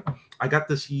said, I got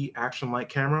this Yi Action Light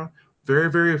camera, very,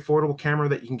 very affordable camera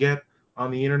that you can get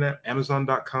on the internet,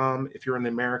 Amazon.com. If you're in the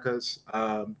Americas,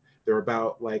 they're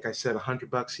about, like I said,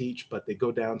 $100 each, but they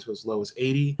go down to as low as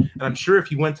 80. And I'm sure if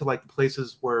you went to like the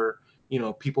places where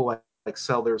people like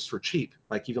sell theirs for cheap,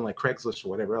 like even like Craigslist or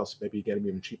whatever else, maybe you get them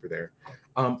even cheaper there.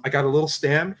 I got a little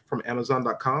stand from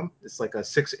Amazon.com. It's like a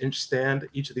 6-inch stand.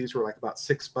 Each of these were like about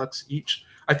 $6 each.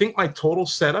 I think my total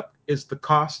setup is the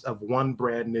cost of one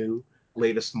brand new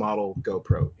latest model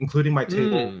GoPro, including my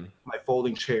table, my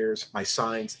folding chairs, my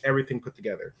signs, everything put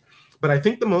together. But I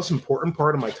think the most important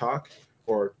part of my talk,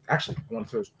 or actually, I want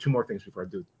to throw 2 more things before I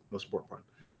do the most important part.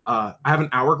 I have an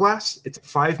hourglass. It's a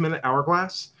 5-minute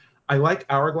hourglass. I like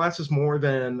hourglasses more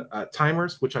than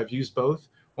timers, which I've used both,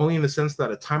 only in the sense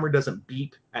that a timer doesn't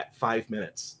beep at 5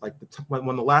 minutes. Like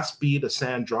when the last bead of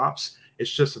sand drops,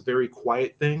 it's just a very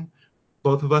quiet thing.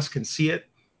 Both of us can see it,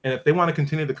 and if they want to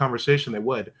continue the conversation, they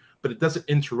would. But it doesn't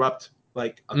interrupt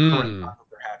like a current thought that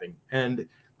they're having, and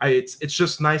it's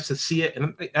just nice to see it,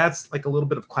 and it adds like a little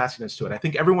bit of classiness to it. I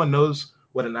think everyone knows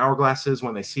what an hourglass is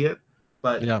when they see it,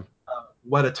 but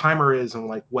what a timer is and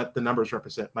like what the numbers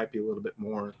represent might be a little bit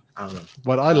more. I don't know.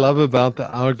 What I love about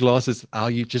the hourglass is how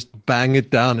you just bang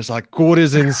it down. It's like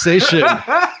quarters in session.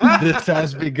 This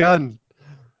has begun.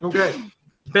 Okay.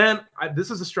 Ben,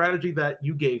 this is a strategy that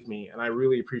you gave me, and I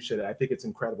really appreciate it. I think it's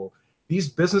incredible. These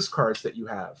business cards that you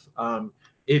have,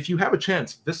 if you have a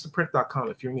chance, Vistaprint.com,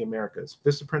 if you're in the Americas,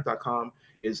 Vistaprint.com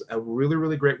is a really,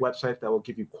 really great website that will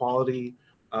give you quality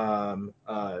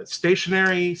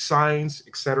stationery, signs,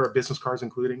 etc., business cards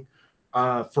including,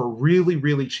 for really,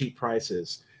 really cheap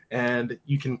prices. And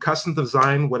you can custom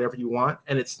design whatever you want.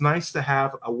 And it's nice to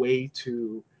have a way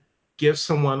to give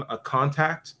someone a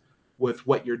contact with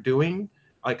what you're doing.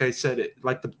 Like I said,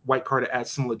 like the white card, it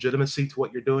adds some legitimacy to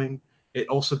what you're doing. It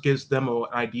also gives them an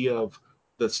idea of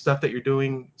the stuff that you're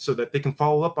doing so that they can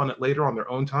follow up on it later on their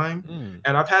own time. Mm.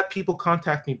 And I've had people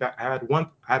contact me back.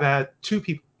 I've had 2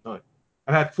 people, no,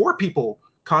 I've had 4 people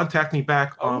contact me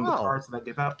back Oh, on the wow. cards that I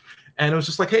give out. And it was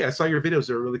just like, hey, I saw your videos.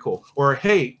 They're really cool. Or,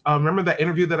 hey, remember that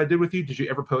interview that I did with you? Did you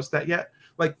ever post that yet?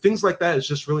 Like things like that is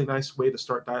just really nice way to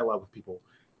start dialogue with people.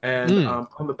 And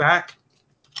on the back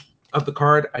of the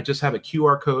card, I just have a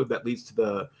QR code that leads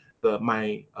to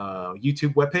my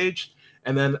YouTube webpage,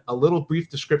 and then a little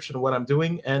brief description of what I'm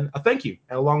doing, and a thank you,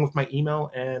 and along with my email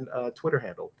and Twitter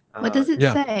handle. What does it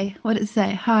Yeah. say? What does it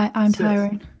say? Hi, I'm Says-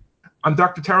 Tyrone. I'm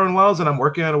Dr. Tyrone Wells, and I'm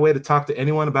working on a way to talk to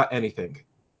anyone about anything.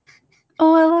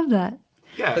 Oh, I love that.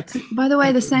 Yeah. By the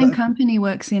way, the same company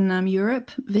works in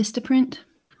Europe, Vistaprint.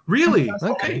 Really? That's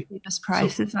Okay. the cheapest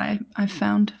prices I've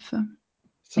found for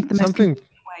like the most Something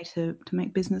convenient way to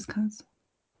make business cards.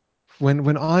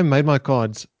 when I made my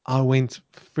cards, I went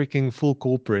freaking full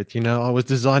corporate. You know, I was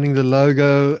designing the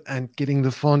logo and getting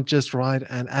the font just right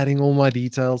and adding all my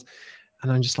details.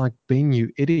 And I'm just like, being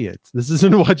you idiot. This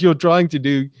isn't what you're trying to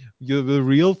do. The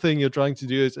real thing you're trying to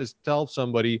do is tell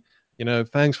somebody, you know,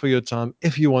 thanks for your time.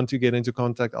 If you want to get into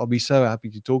contact, I'll be so happy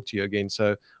to talk to you again.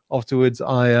 So afterwards,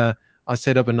 I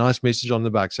set up a nice message on the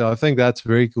back. So I think that's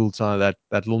very cool. So that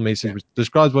little message which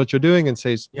describes what you're doing and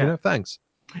says, you know, thanks.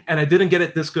 And I didn't get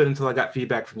it this good until I got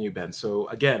feedback from you, Ben. So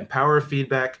again, power of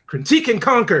feedback, critique and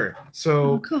conquer.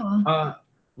 So cool.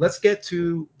 let's get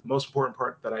to the most important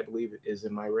part that I believe is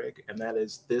in my rig, and that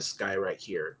is this guy right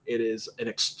here. It is an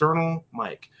external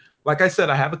mic. Like I said,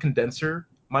 I have a condenser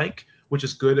mic, which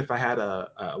is good if I had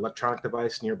a electronic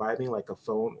device nearby me, like a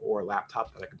phone or a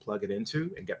laptop that I could plug it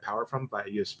into and get power from via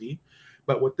USB.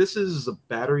 But what this is a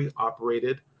battery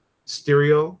operated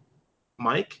stereo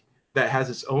mic that has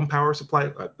its own power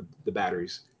supply, the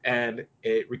batteries, and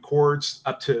it records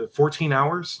up to 14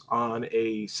 hours on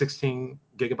a 16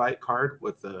 gigabyte card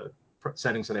with the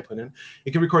settings that I put in.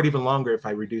 It can record even longer if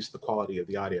I reduce the quality of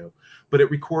the audio, but it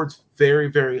records very,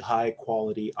 very high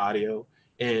quality audio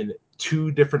in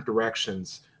 2 different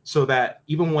directions, so that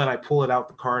even when I pull it out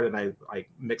the card and I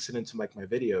mix it into like my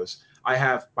videos, I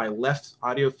have my left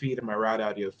audio feed and my right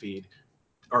audio feed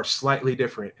are slightly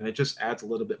different, and it just adds a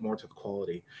little bit more to the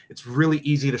quality. It's really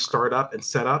easy to start up and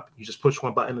set up. You just push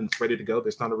one button and it's ready to go.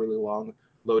 There's not a really long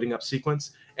loading up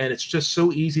sequence, and it's just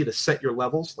so easy to set your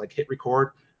levels, like hit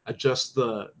record, adjust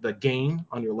the gain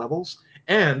on your levels,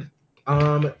 and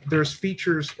there's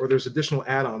features or there's additional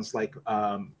add-ons like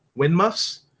wind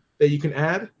muffs that you can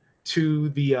add to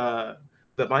the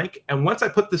mic. And once I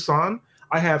put this on,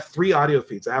 I have 3 audio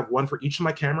feeds. I have one for each of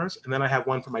my cameras, and then I have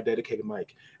one for my dedicated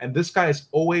mic. And this guy has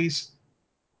always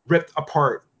ripped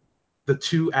apart the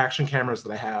 2 action cameras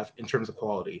that I have in terms of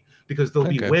quality, because there'll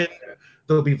be wind,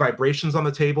 there'll be vibrations on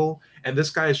the table, and this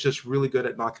guy is just really good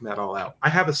at knocking that all out. I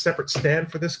have a separate stand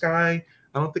for this guy.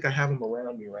 I don't think I have him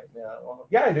around me right now.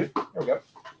 Yeah, I do. There we go.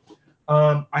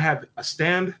 I have a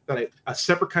stand a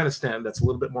separate kind of stand that's a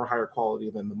little bit more higher quality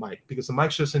than the mic, because the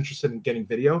mic's just interested in getting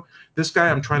video. This guy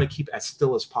I'm trying to keep as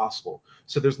still as possible.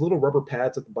 So there's little rubber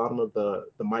pads at the bottom of the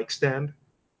mic stand,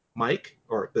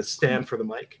 or the stand for the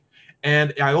mic.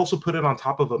 And I also put it on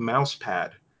top of a mouse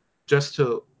pad just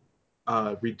to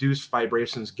reduce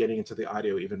vibrations getting into the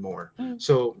audio even more.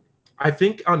 So I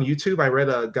think on YouTube,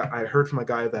 I heard from a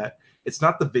guy that it's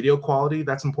not the video quality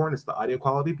that's important, it's the audio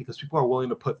quality, because people are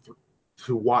willing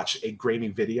to watch a grainy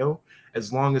video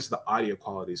as long as the audio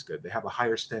quality is good. They have a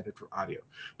higher standard for audio.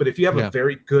 But if you have a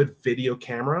very good video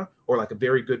camera or like a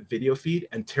very good video feed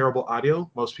and terrible audio,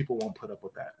 most people won't put up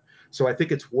with that. So I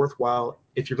think it's worthwhile,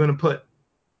 if you're going to put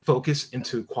focus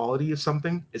into quality of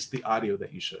something, it's the audio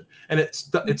that you should. And it's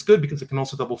good because it can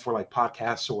also double for like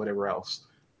podcasts or whatever else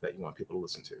that you want people to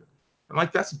listen to. And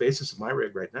like that's the basis of my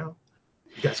rig right now.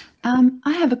 You guys.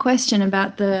 I have a question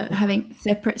about having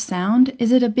separate sound.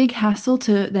 Is it a big hassle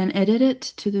to then edit it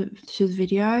to the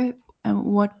video? And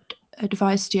what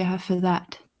advice do you have for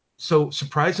that? So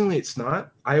surprisingly, it's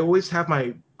not. I always have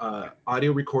my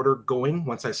audio recorder going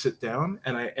once I sit down,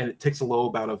 and it takes a low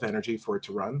amount of energy for it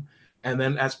to run. And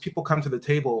then as people come to the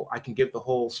table, I can give the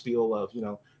whole spiel of,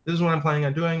 this is what I'm planning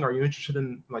on doing. Are you interested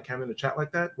in like having a chat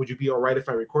like that? Would you be all right if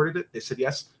I recorded it? They said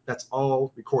yes. That's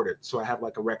all recorded. So I have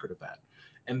like a record of that.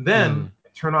 And then I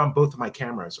turn on both of my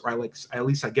cameras, or at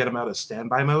least I get them out of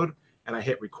standby mode, and I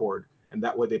hit record. And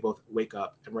that way they both wake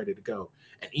up and ready to go.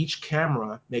 And each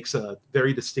camera makes a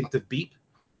very distinctive beep,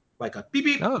 like a beep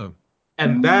beep. Oh.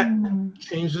 And that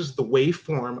changes the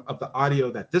waveform of the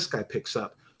audio that this guy picks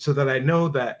up, so that I know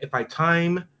that if I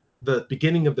time the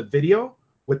beginning of the video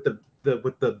with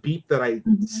the beep that I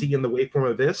see in the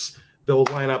waveform of this, they'll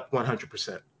line up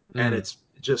 100%. And it's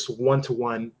just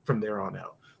 1-to-1 from there on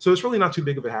out. So it's really not too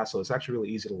big of a hassle. It's actually really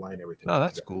easy to line everything. No, up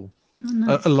that's together. cool. Oh,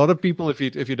 nice. A lot of people, if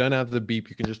you don't have the beep,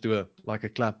 you can just do a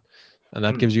clap, and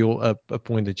that gives you a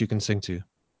point that you can sing to.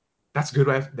 That's good.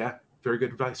 That very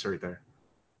good advice right there.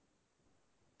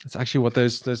 It's actually what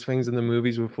those things in the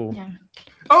movies were for. Yeah.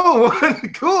 Oh,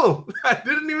 cool! I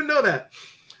didn't even know that.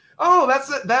 Oh,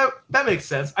 that makes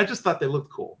sense. I just thought they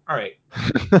looked cool. All right.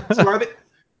 So are they?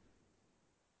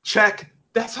 Check.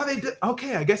 That's how they did.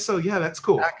 Okay, I guess so. Yeah, that's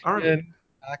cool. All right.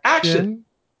 Action.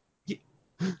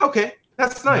 Okay,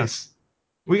 that's nice.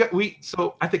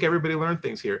 So I think everybody learned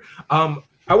things here.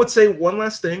 I would say one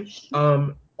last thing.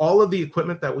 All of the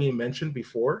equipment that we mentioned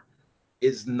before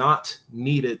is not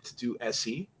needed to do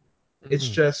SE. It's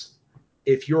just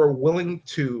if you're willing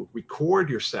to record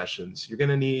your sessions, you're going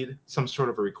to need some sort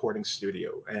of a recording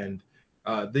studio, and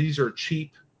these are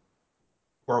cheap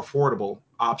or affordable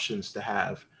options to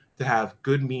have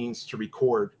good means to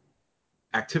record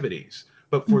activities.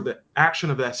 But for the action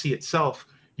of SE itself,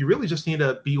 you really just need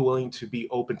to be willing to be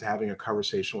open to having a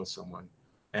conversation with someone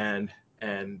and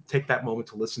take that moment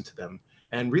to listen to them.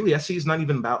 And really, SE is not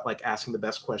even about like asking the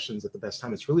best questions at the best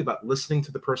time. It's really about listening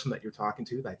to the person that you're talking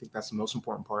to. I think that's the most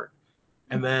important part.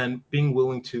 And then being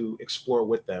willing to explore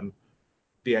with them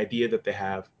the idea that they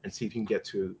have and see if you can get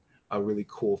to a really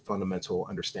cool fundamental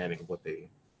understanding of what they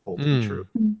hold to be true.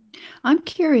 I'm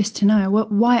curious to know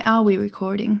why are we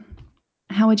recording?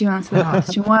 How would you answer that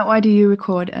question? Why do you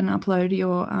record and upload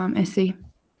your SE?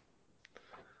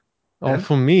 Well,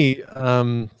 for me,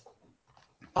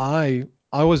 I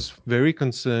was very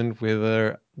concerned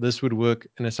whether this would work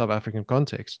in a South African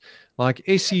context. Like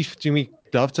SE to me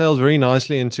dovetails very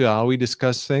nicely into how we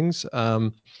discuss things.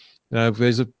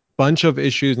 There's a bunch of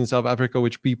issues in South Africa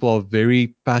which people are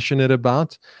very passionate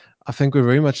about. I think we're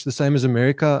very much the same as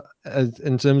America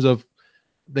in terms of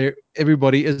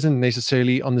everybody isn't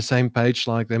necessarily on the same page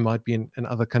like they might be in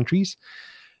other countries.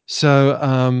 So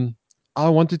I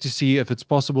wanted to see if it's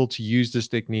possible to use this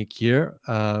technique here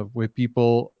where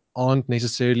people aren't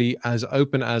necessarily as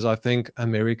open as I think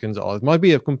Americans are. It might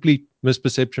be a complete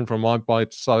misperception from my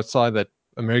side that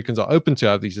Americans are open to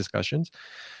have these discussions.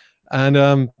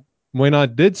 And when I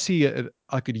did see it,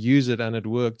 I could use it and it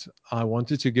worked. I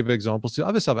wanted to give examples to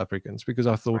other South Africans because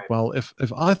I thought, well, if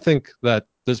I think that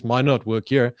this might not work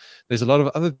here, there's a lot of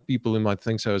other people who might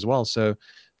think so as well. So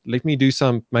let me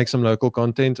make some local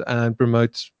content and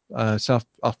promote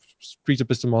street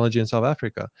epistemology in South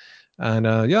Africa. And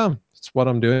yeah, it's what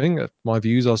I'm doing. My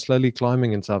views are slowly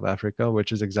climbing in South Africa,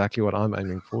 which is exactly what I'm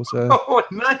aiming for. So Oh,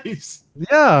 nice.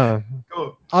 yeah,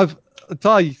 Cool.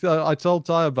 I told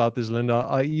Ty about this, Linda.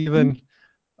 I even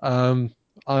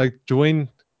I joined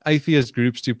atheist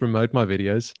groups to promote my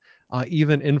videos. I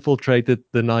even infiltrated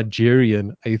the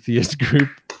Nigerian atheist group,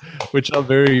 which I'm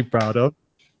very proud of.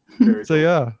 Very So cool.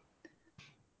 yeah.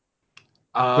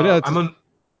 But yeah,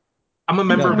 I'm a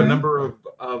member of a Galore. number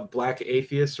of Black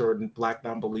atheists or Black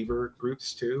non-believer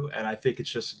groups too, and I think it's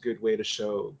just a good way to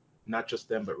show not just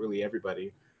them but really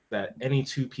everybody that any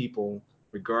two people,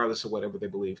 regardless of whatever they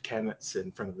believe, can sit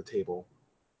in front of the table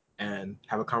and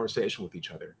have a conversation with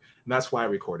each other. And that's why I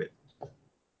record it.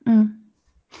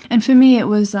 And for me, it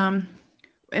was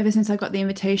ever since I got the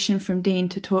invitation from Dean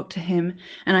to talk to him,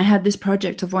 and I had this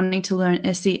project of wanting to learn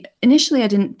SE. Initially, I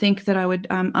didn't think that I would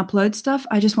upload stuff.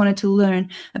 I just wanted to learn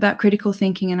about critical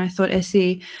thinking, and I thought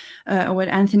SE, or what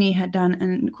Anthony had done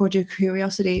and Cordial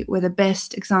Curiosity, were the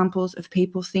best examples of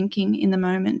people thinking in the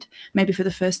moment, maybe for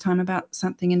the first time about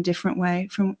something in a different way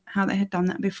from how they had done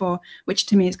that before, which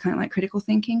to me is kind of like critical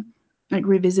thinking, like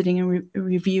revisiting and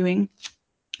reviewing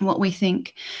what we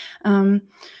think.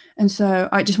 And so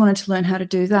I just wanted to learn how to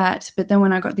do that. But then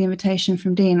when I got the invitation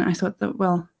from Dean, I thought that,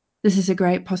 well, this is a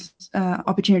great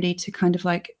opportunity to kind of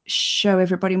like show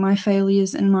everybody my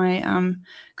failures and my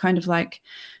kind of like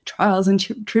trials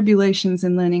and tribulations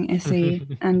in learning SE.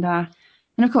 And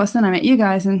of course, then I met you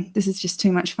guys, and this is just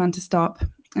too much fun to stop.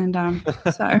 And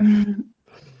so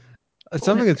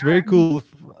something that's very cool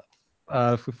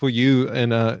for you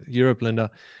in Europe,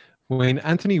 Linda. When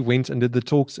Anthony went and did the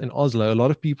talks in Oslo, a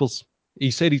lot of people, he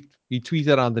said he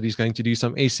tweeted out that he's going to do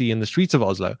some SE in the streets of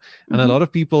Oslo. And a lot of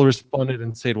people responded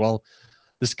and said, well,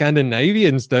 the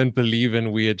Scandinavians don't believe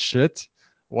in weird shit.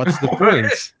 What's the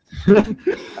point?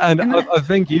 And I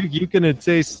think you can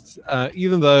attest,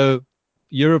 even though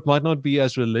Europe might not be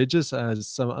as religious as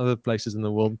some other places in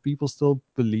the world, people still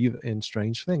believe in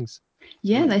strange things.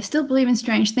 Yeah, they still believe in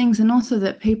strange things, and also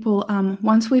that people,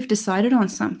 once we've decided on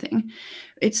something,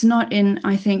 it's not in,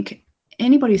 I think,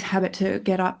 anybody's habit to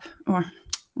get up, or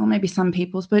well, maybe some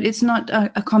people's, but it's not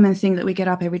a common thing that we get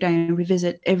up every day and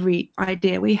revisit every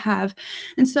idea we have.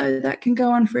 And so that can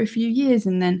go on for a few years,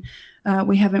 and then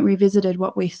we haven't revisited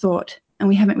what we thought, and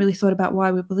we haven't really thought about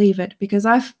why we believe it. Because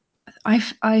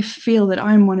I feel that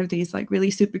I'm one of these like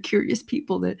really super curious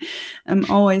people that am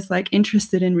always like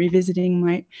interested in revisiting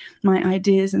my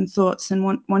ideas and thoughts and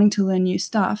wanting to learn new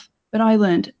stuff. But I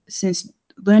learned since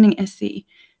learning SE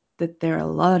that there are a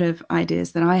lot of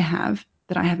ideas that I have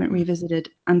that I haven't revisited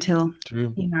until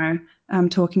True.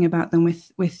 Talking about them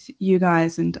with you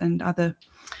guys and other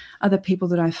people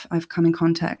that I've come in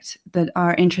contact that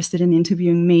are interested in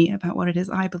interviewing me about what it is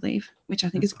I believe, which I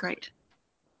think is great.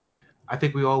 I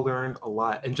think we all learned a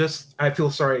lot. And just, I feel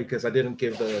sorry because I didn't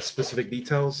give the specific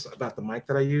details about the mic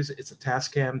that I use. It's a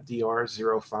Tascam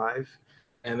DR05,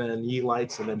 and then Yi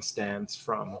lights and then stands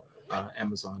from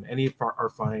Amazon. Any are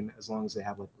fine as long as they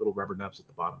have like little rubber nubs at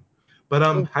the bottom. But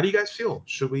how do you guys feel?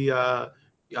 Should we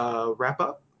wrap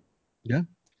up?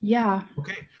 Yeah.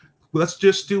 Okay, let's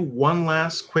just do one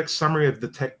last quick summary of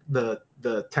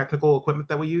the technical equipment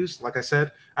that we use. Like I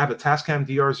said, I have a Tascam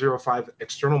DR05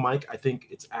 external mic. I think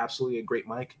it's absolutely a great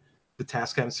mic. The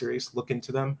Tascam series, look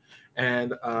into them,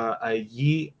 and a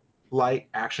Yi Light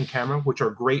action camera, which are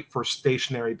great for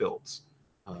stationary builds.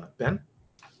 Ben?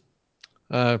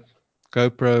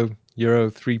 GoPro Euro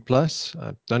 3 Plus.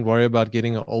 Don't worry about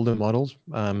getting older models.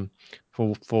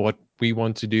 For what we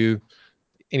want to do,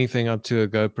 anything up to a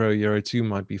GoPro Euro 2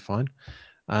 might be fine.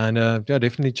 And yeah,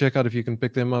 definitely check out if you can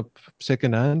pick them up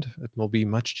secondhand. It will be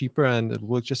much cheaper and it will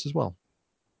work just as well.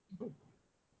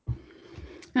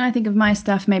 And I think of my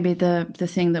stuff, maybe the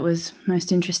thing that was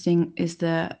most interesting is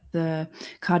the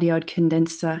cardioid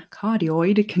condenser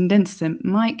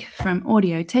mic from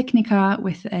Audio Technica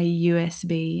with a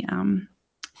USB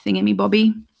thingy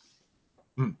bobby.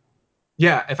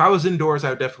 Yeah, if I was indoors,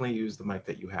 I would definitely use the mic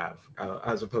that you have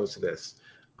as opposed to this.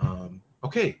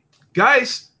 Okay,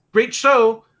 guys, great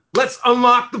show. Let's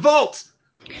unlock the vault.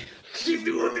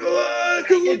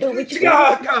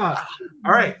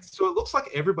 All right, so it looks like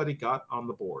everybody got on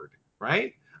the board,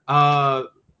 right? Right?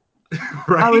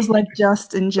 I was like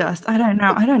just. I don't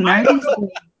know.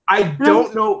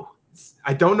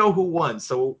 I don't know who won,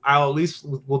 so I'll at least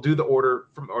we'll do the order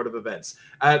from order of events.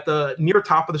 At the near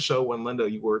top of the show, when Linda,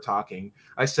 you were talking,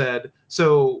 I said,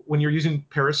 so when you're using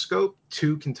Periscope,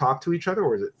 two can talk to each other,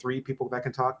 or is it three people that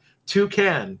can talk? Two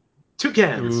cans.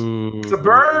 Ooh. It's a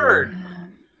bird.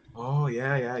 Oh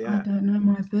yeah. I don't know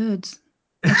my birds.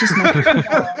 I just know.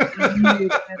 I knew you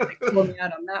were going to call me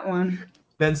out on that one.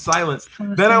 Then silence.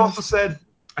 Then I also said,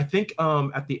 I think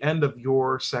at the end of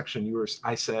your section,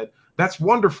 I said, that's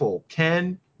wonderful.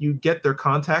 Can you get their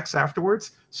contacts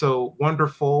afterwards? So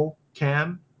wonderful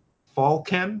Falcon.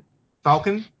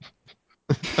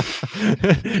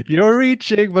 You're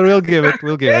reaching, but we'll give it.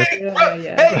 Yeah.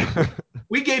 Hey,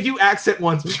 we gave you accent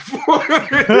once before.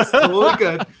 It's totally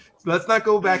good. So let's not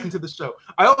go back into the show.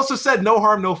 I also said no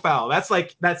harm, no foul. That's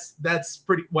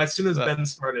pretty. Well, as soon as Ben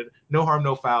started, no harm,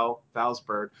 no foul. Foul's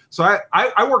bird. So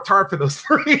I worked hard for those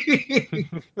three.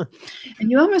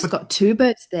 And you almost got two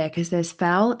birds there because there's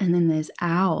fowl and then there's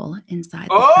owl inside the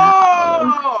fowl.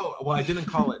 Oh, well, I didn't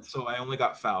call it, so I only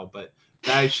got foul. But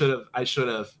I should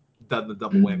have done the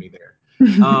double whammy there.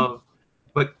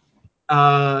 But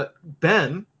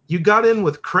Ben, you got in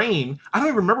with Crane. I don't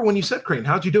even remember when you said Crane.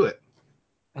 How'd you do it?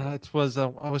 It was I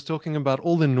was talking about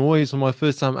all the noise on my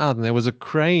first time out, and there was a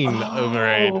crane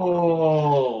overhead.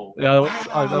 Oh, yeah,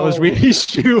 that was really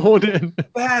shoehorned in.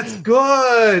 That's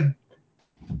good.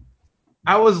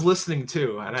 I was listening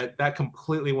too, and that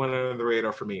completely went under the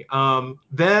radar for me.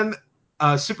 Then,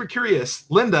 super curious,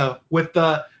 Linda with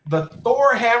the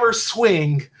Thor hammer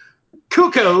swing,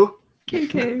 cuckoo.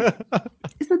 Isn't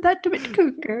that a bit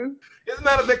cuckoo? Isn't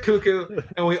that a bit cuckoo?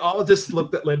 And we all just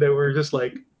looked at Linda. We were just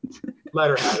like, let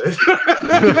her have it.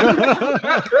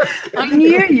 I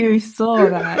knew you saw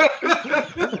that.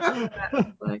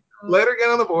 Let her get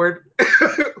on the board.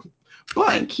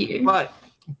 Thank you.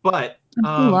 But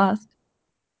I'm lost.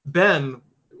 Ben,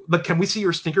 look, can we see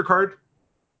your stinker card?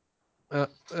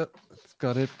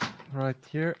 Got it right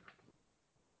here.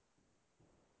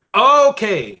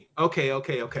 Okay.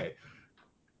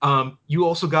 You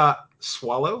also got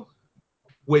swallow,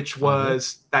 which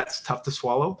was that's tough to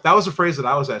swallow. That was a phrase that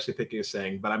I was actually thinking of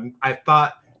saying, but I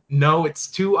thought, no, it's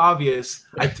too obvious.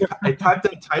 I typed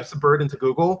in types of bird into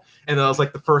Google, and that was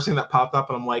like the first thing that popped up,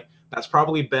 and I'm like, that's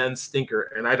probably Ben's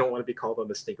stinker, and I don't want to be called on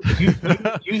the stinker. But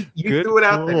you threw it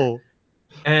out there.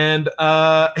 And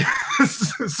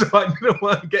so I didn't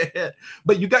want to get hit.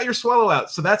 But you got your swallow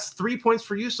out. So that's 3 points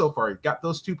for you so far. You got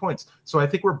those 2 points. So I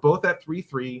think we're both at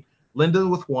 3-3. Linda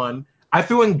with 1. I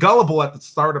threw in gullible at the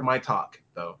start of my talk,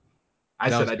 though. I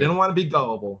Sounds said I good. didn't want to be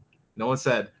gullible. No one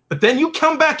said. But then you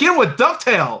come back in with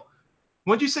dovetail.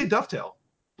 When'd you say dovetail?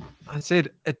 I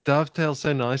said it dovetails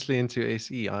so nicely into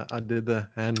SE. I did the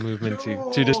hand movement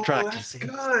to distract. That's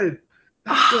good.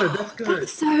 That's good. That's good.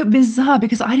 That's so bizarre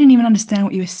because I didn't even understand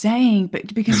what you were saying,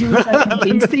 but because you were so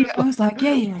convincing, I was like,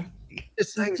 yeah.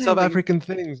 Just saying so South weird. African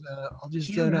things. I'll just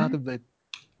Yeah, zone out right. a bit.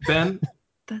 Ben,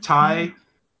 That's Ty,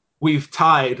 we've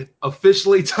tied,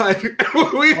 officially tied.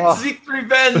 We've Oh. seeked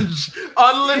revenge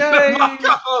on Linda Yay.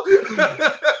 Mako.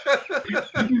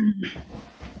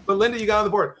 But Linda, you got on the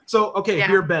board. So, okay, Yeah.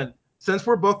 here, Ben, since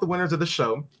we're both the winners of the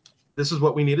show, this is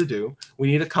what we need to do.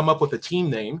 We need to come up with a team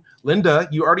name. Linda,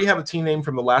 you already have a team name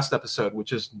from the last episode,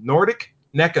 which is Nordic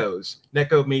Neckos.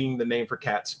 Necko meaning the name for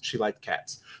cats. She liked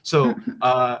cats. So,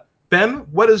 Ben,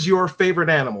 what is your favorite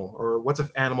animal, or what's an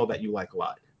animal that you like a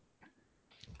lot?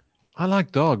 I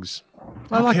like dogs.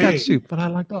 I like Okay. cat soup, but I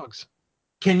like dogs.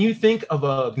 Can you think of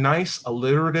a nice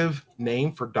alliterative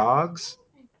name for dogs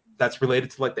that's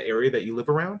related to like the area that you live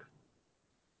around?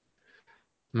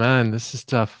 Man, this is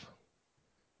tough.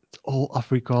 It's all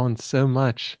Afrikaans so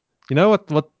much. You know what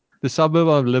the suburb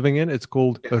I'm living in? It's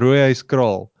called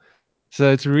Rooihuiskraal.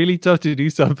 So it's really tough to do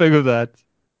something with that.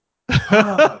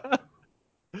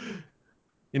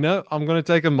 You know, I'm going to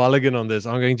take a mulligan on this.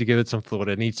 I'm going to give it some thought.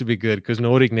 It needs to be good because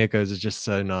Nordic Neckos is just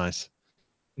so nice.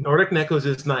 Nordic Neckos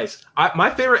is nice. My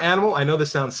favorite animal, I know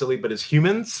this sounds silly, but is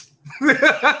humans.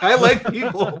 I like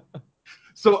people.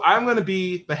 So I'm going to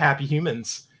be the happy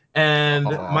humans. And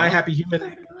my happy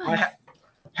human,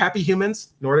 happy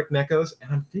humans, Nordic Neckos.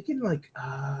 And I'm thinking like,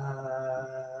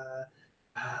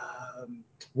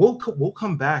 we'll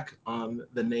come back on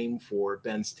the name for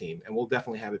Ben's team, and we'll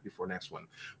definitely have it before next one.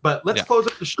 But let's close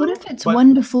up the show. What if it's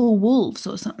wonderful wolves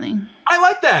or something? I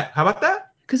like that. How about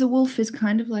that? Because a wolf is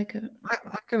kind of like a I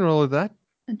can roll with that.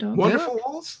 dog. Wonderful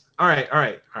wolves. All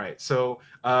right. So,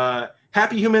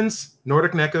 happy humans,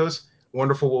 Nordic Neckos,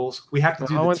 wonderful wolves. We have to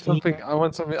do I the want team. something.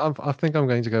 I think I'm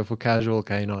going to go for casual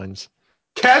canines.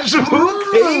 Casual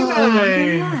canines.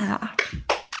 Yeah.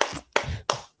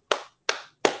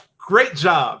 Great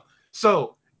job.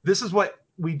 So this is what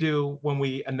we do when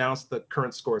we announce the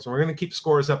current scores, and we're going to keep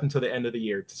scores up until the end of the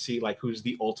year to see like who's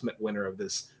the ultimate winner of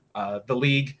this the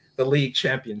league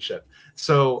championship.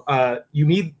 So you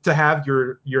need to have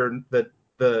the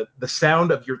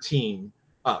sound of your team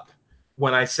up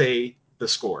when I say the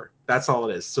score. That's all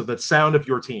it is. So the sound of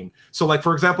your team. So like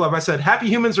for example, if I said happy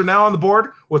humans are now on the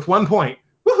board with 1 point,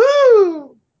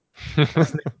 woohoo!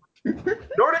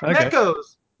 Nordic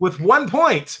Neckos with 1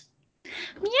 point.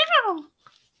 Meow.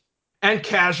 And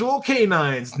casual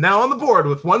canines now on the board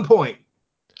with 1 point.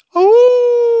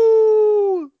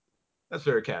 Oh, that's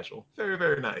very casual. Very,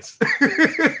 very nice.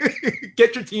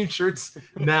 Get your team shirts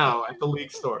now at the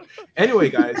league store. Anyway,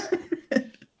 guys,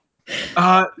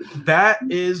 that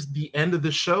is the end of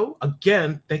the show.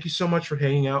 Again, thank you so much for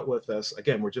hanging out with us.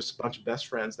 Again, we're just a bunch of best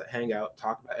friends that hang out,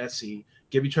 talk about SE,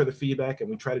 give each other feedback, and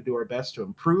we try to do our best to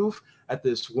improve at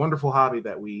this wonderful hobby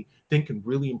that we think can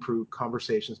really improve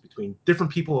conversations between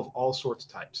different people of all sorts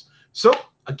of types. So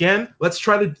again, let's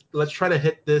try to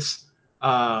hit this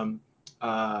final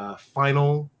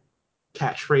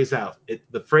catchphrase out.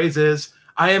 The phrase is,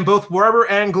 I am both rubber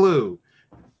and glue.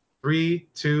 3,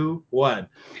 2, 1.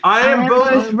 I am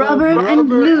both rubber and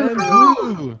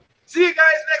glue. See you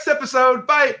guys next episode.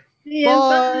 Bye. Yeah,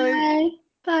 bye.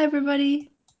 Bye,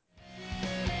 everybody.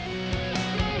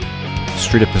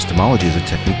 Street epistemology is a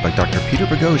technique by Dr. Peter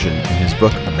Boghossian in his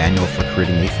book A Manual for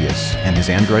Creating Atheists and his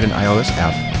Android and iOS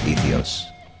app, Atheos.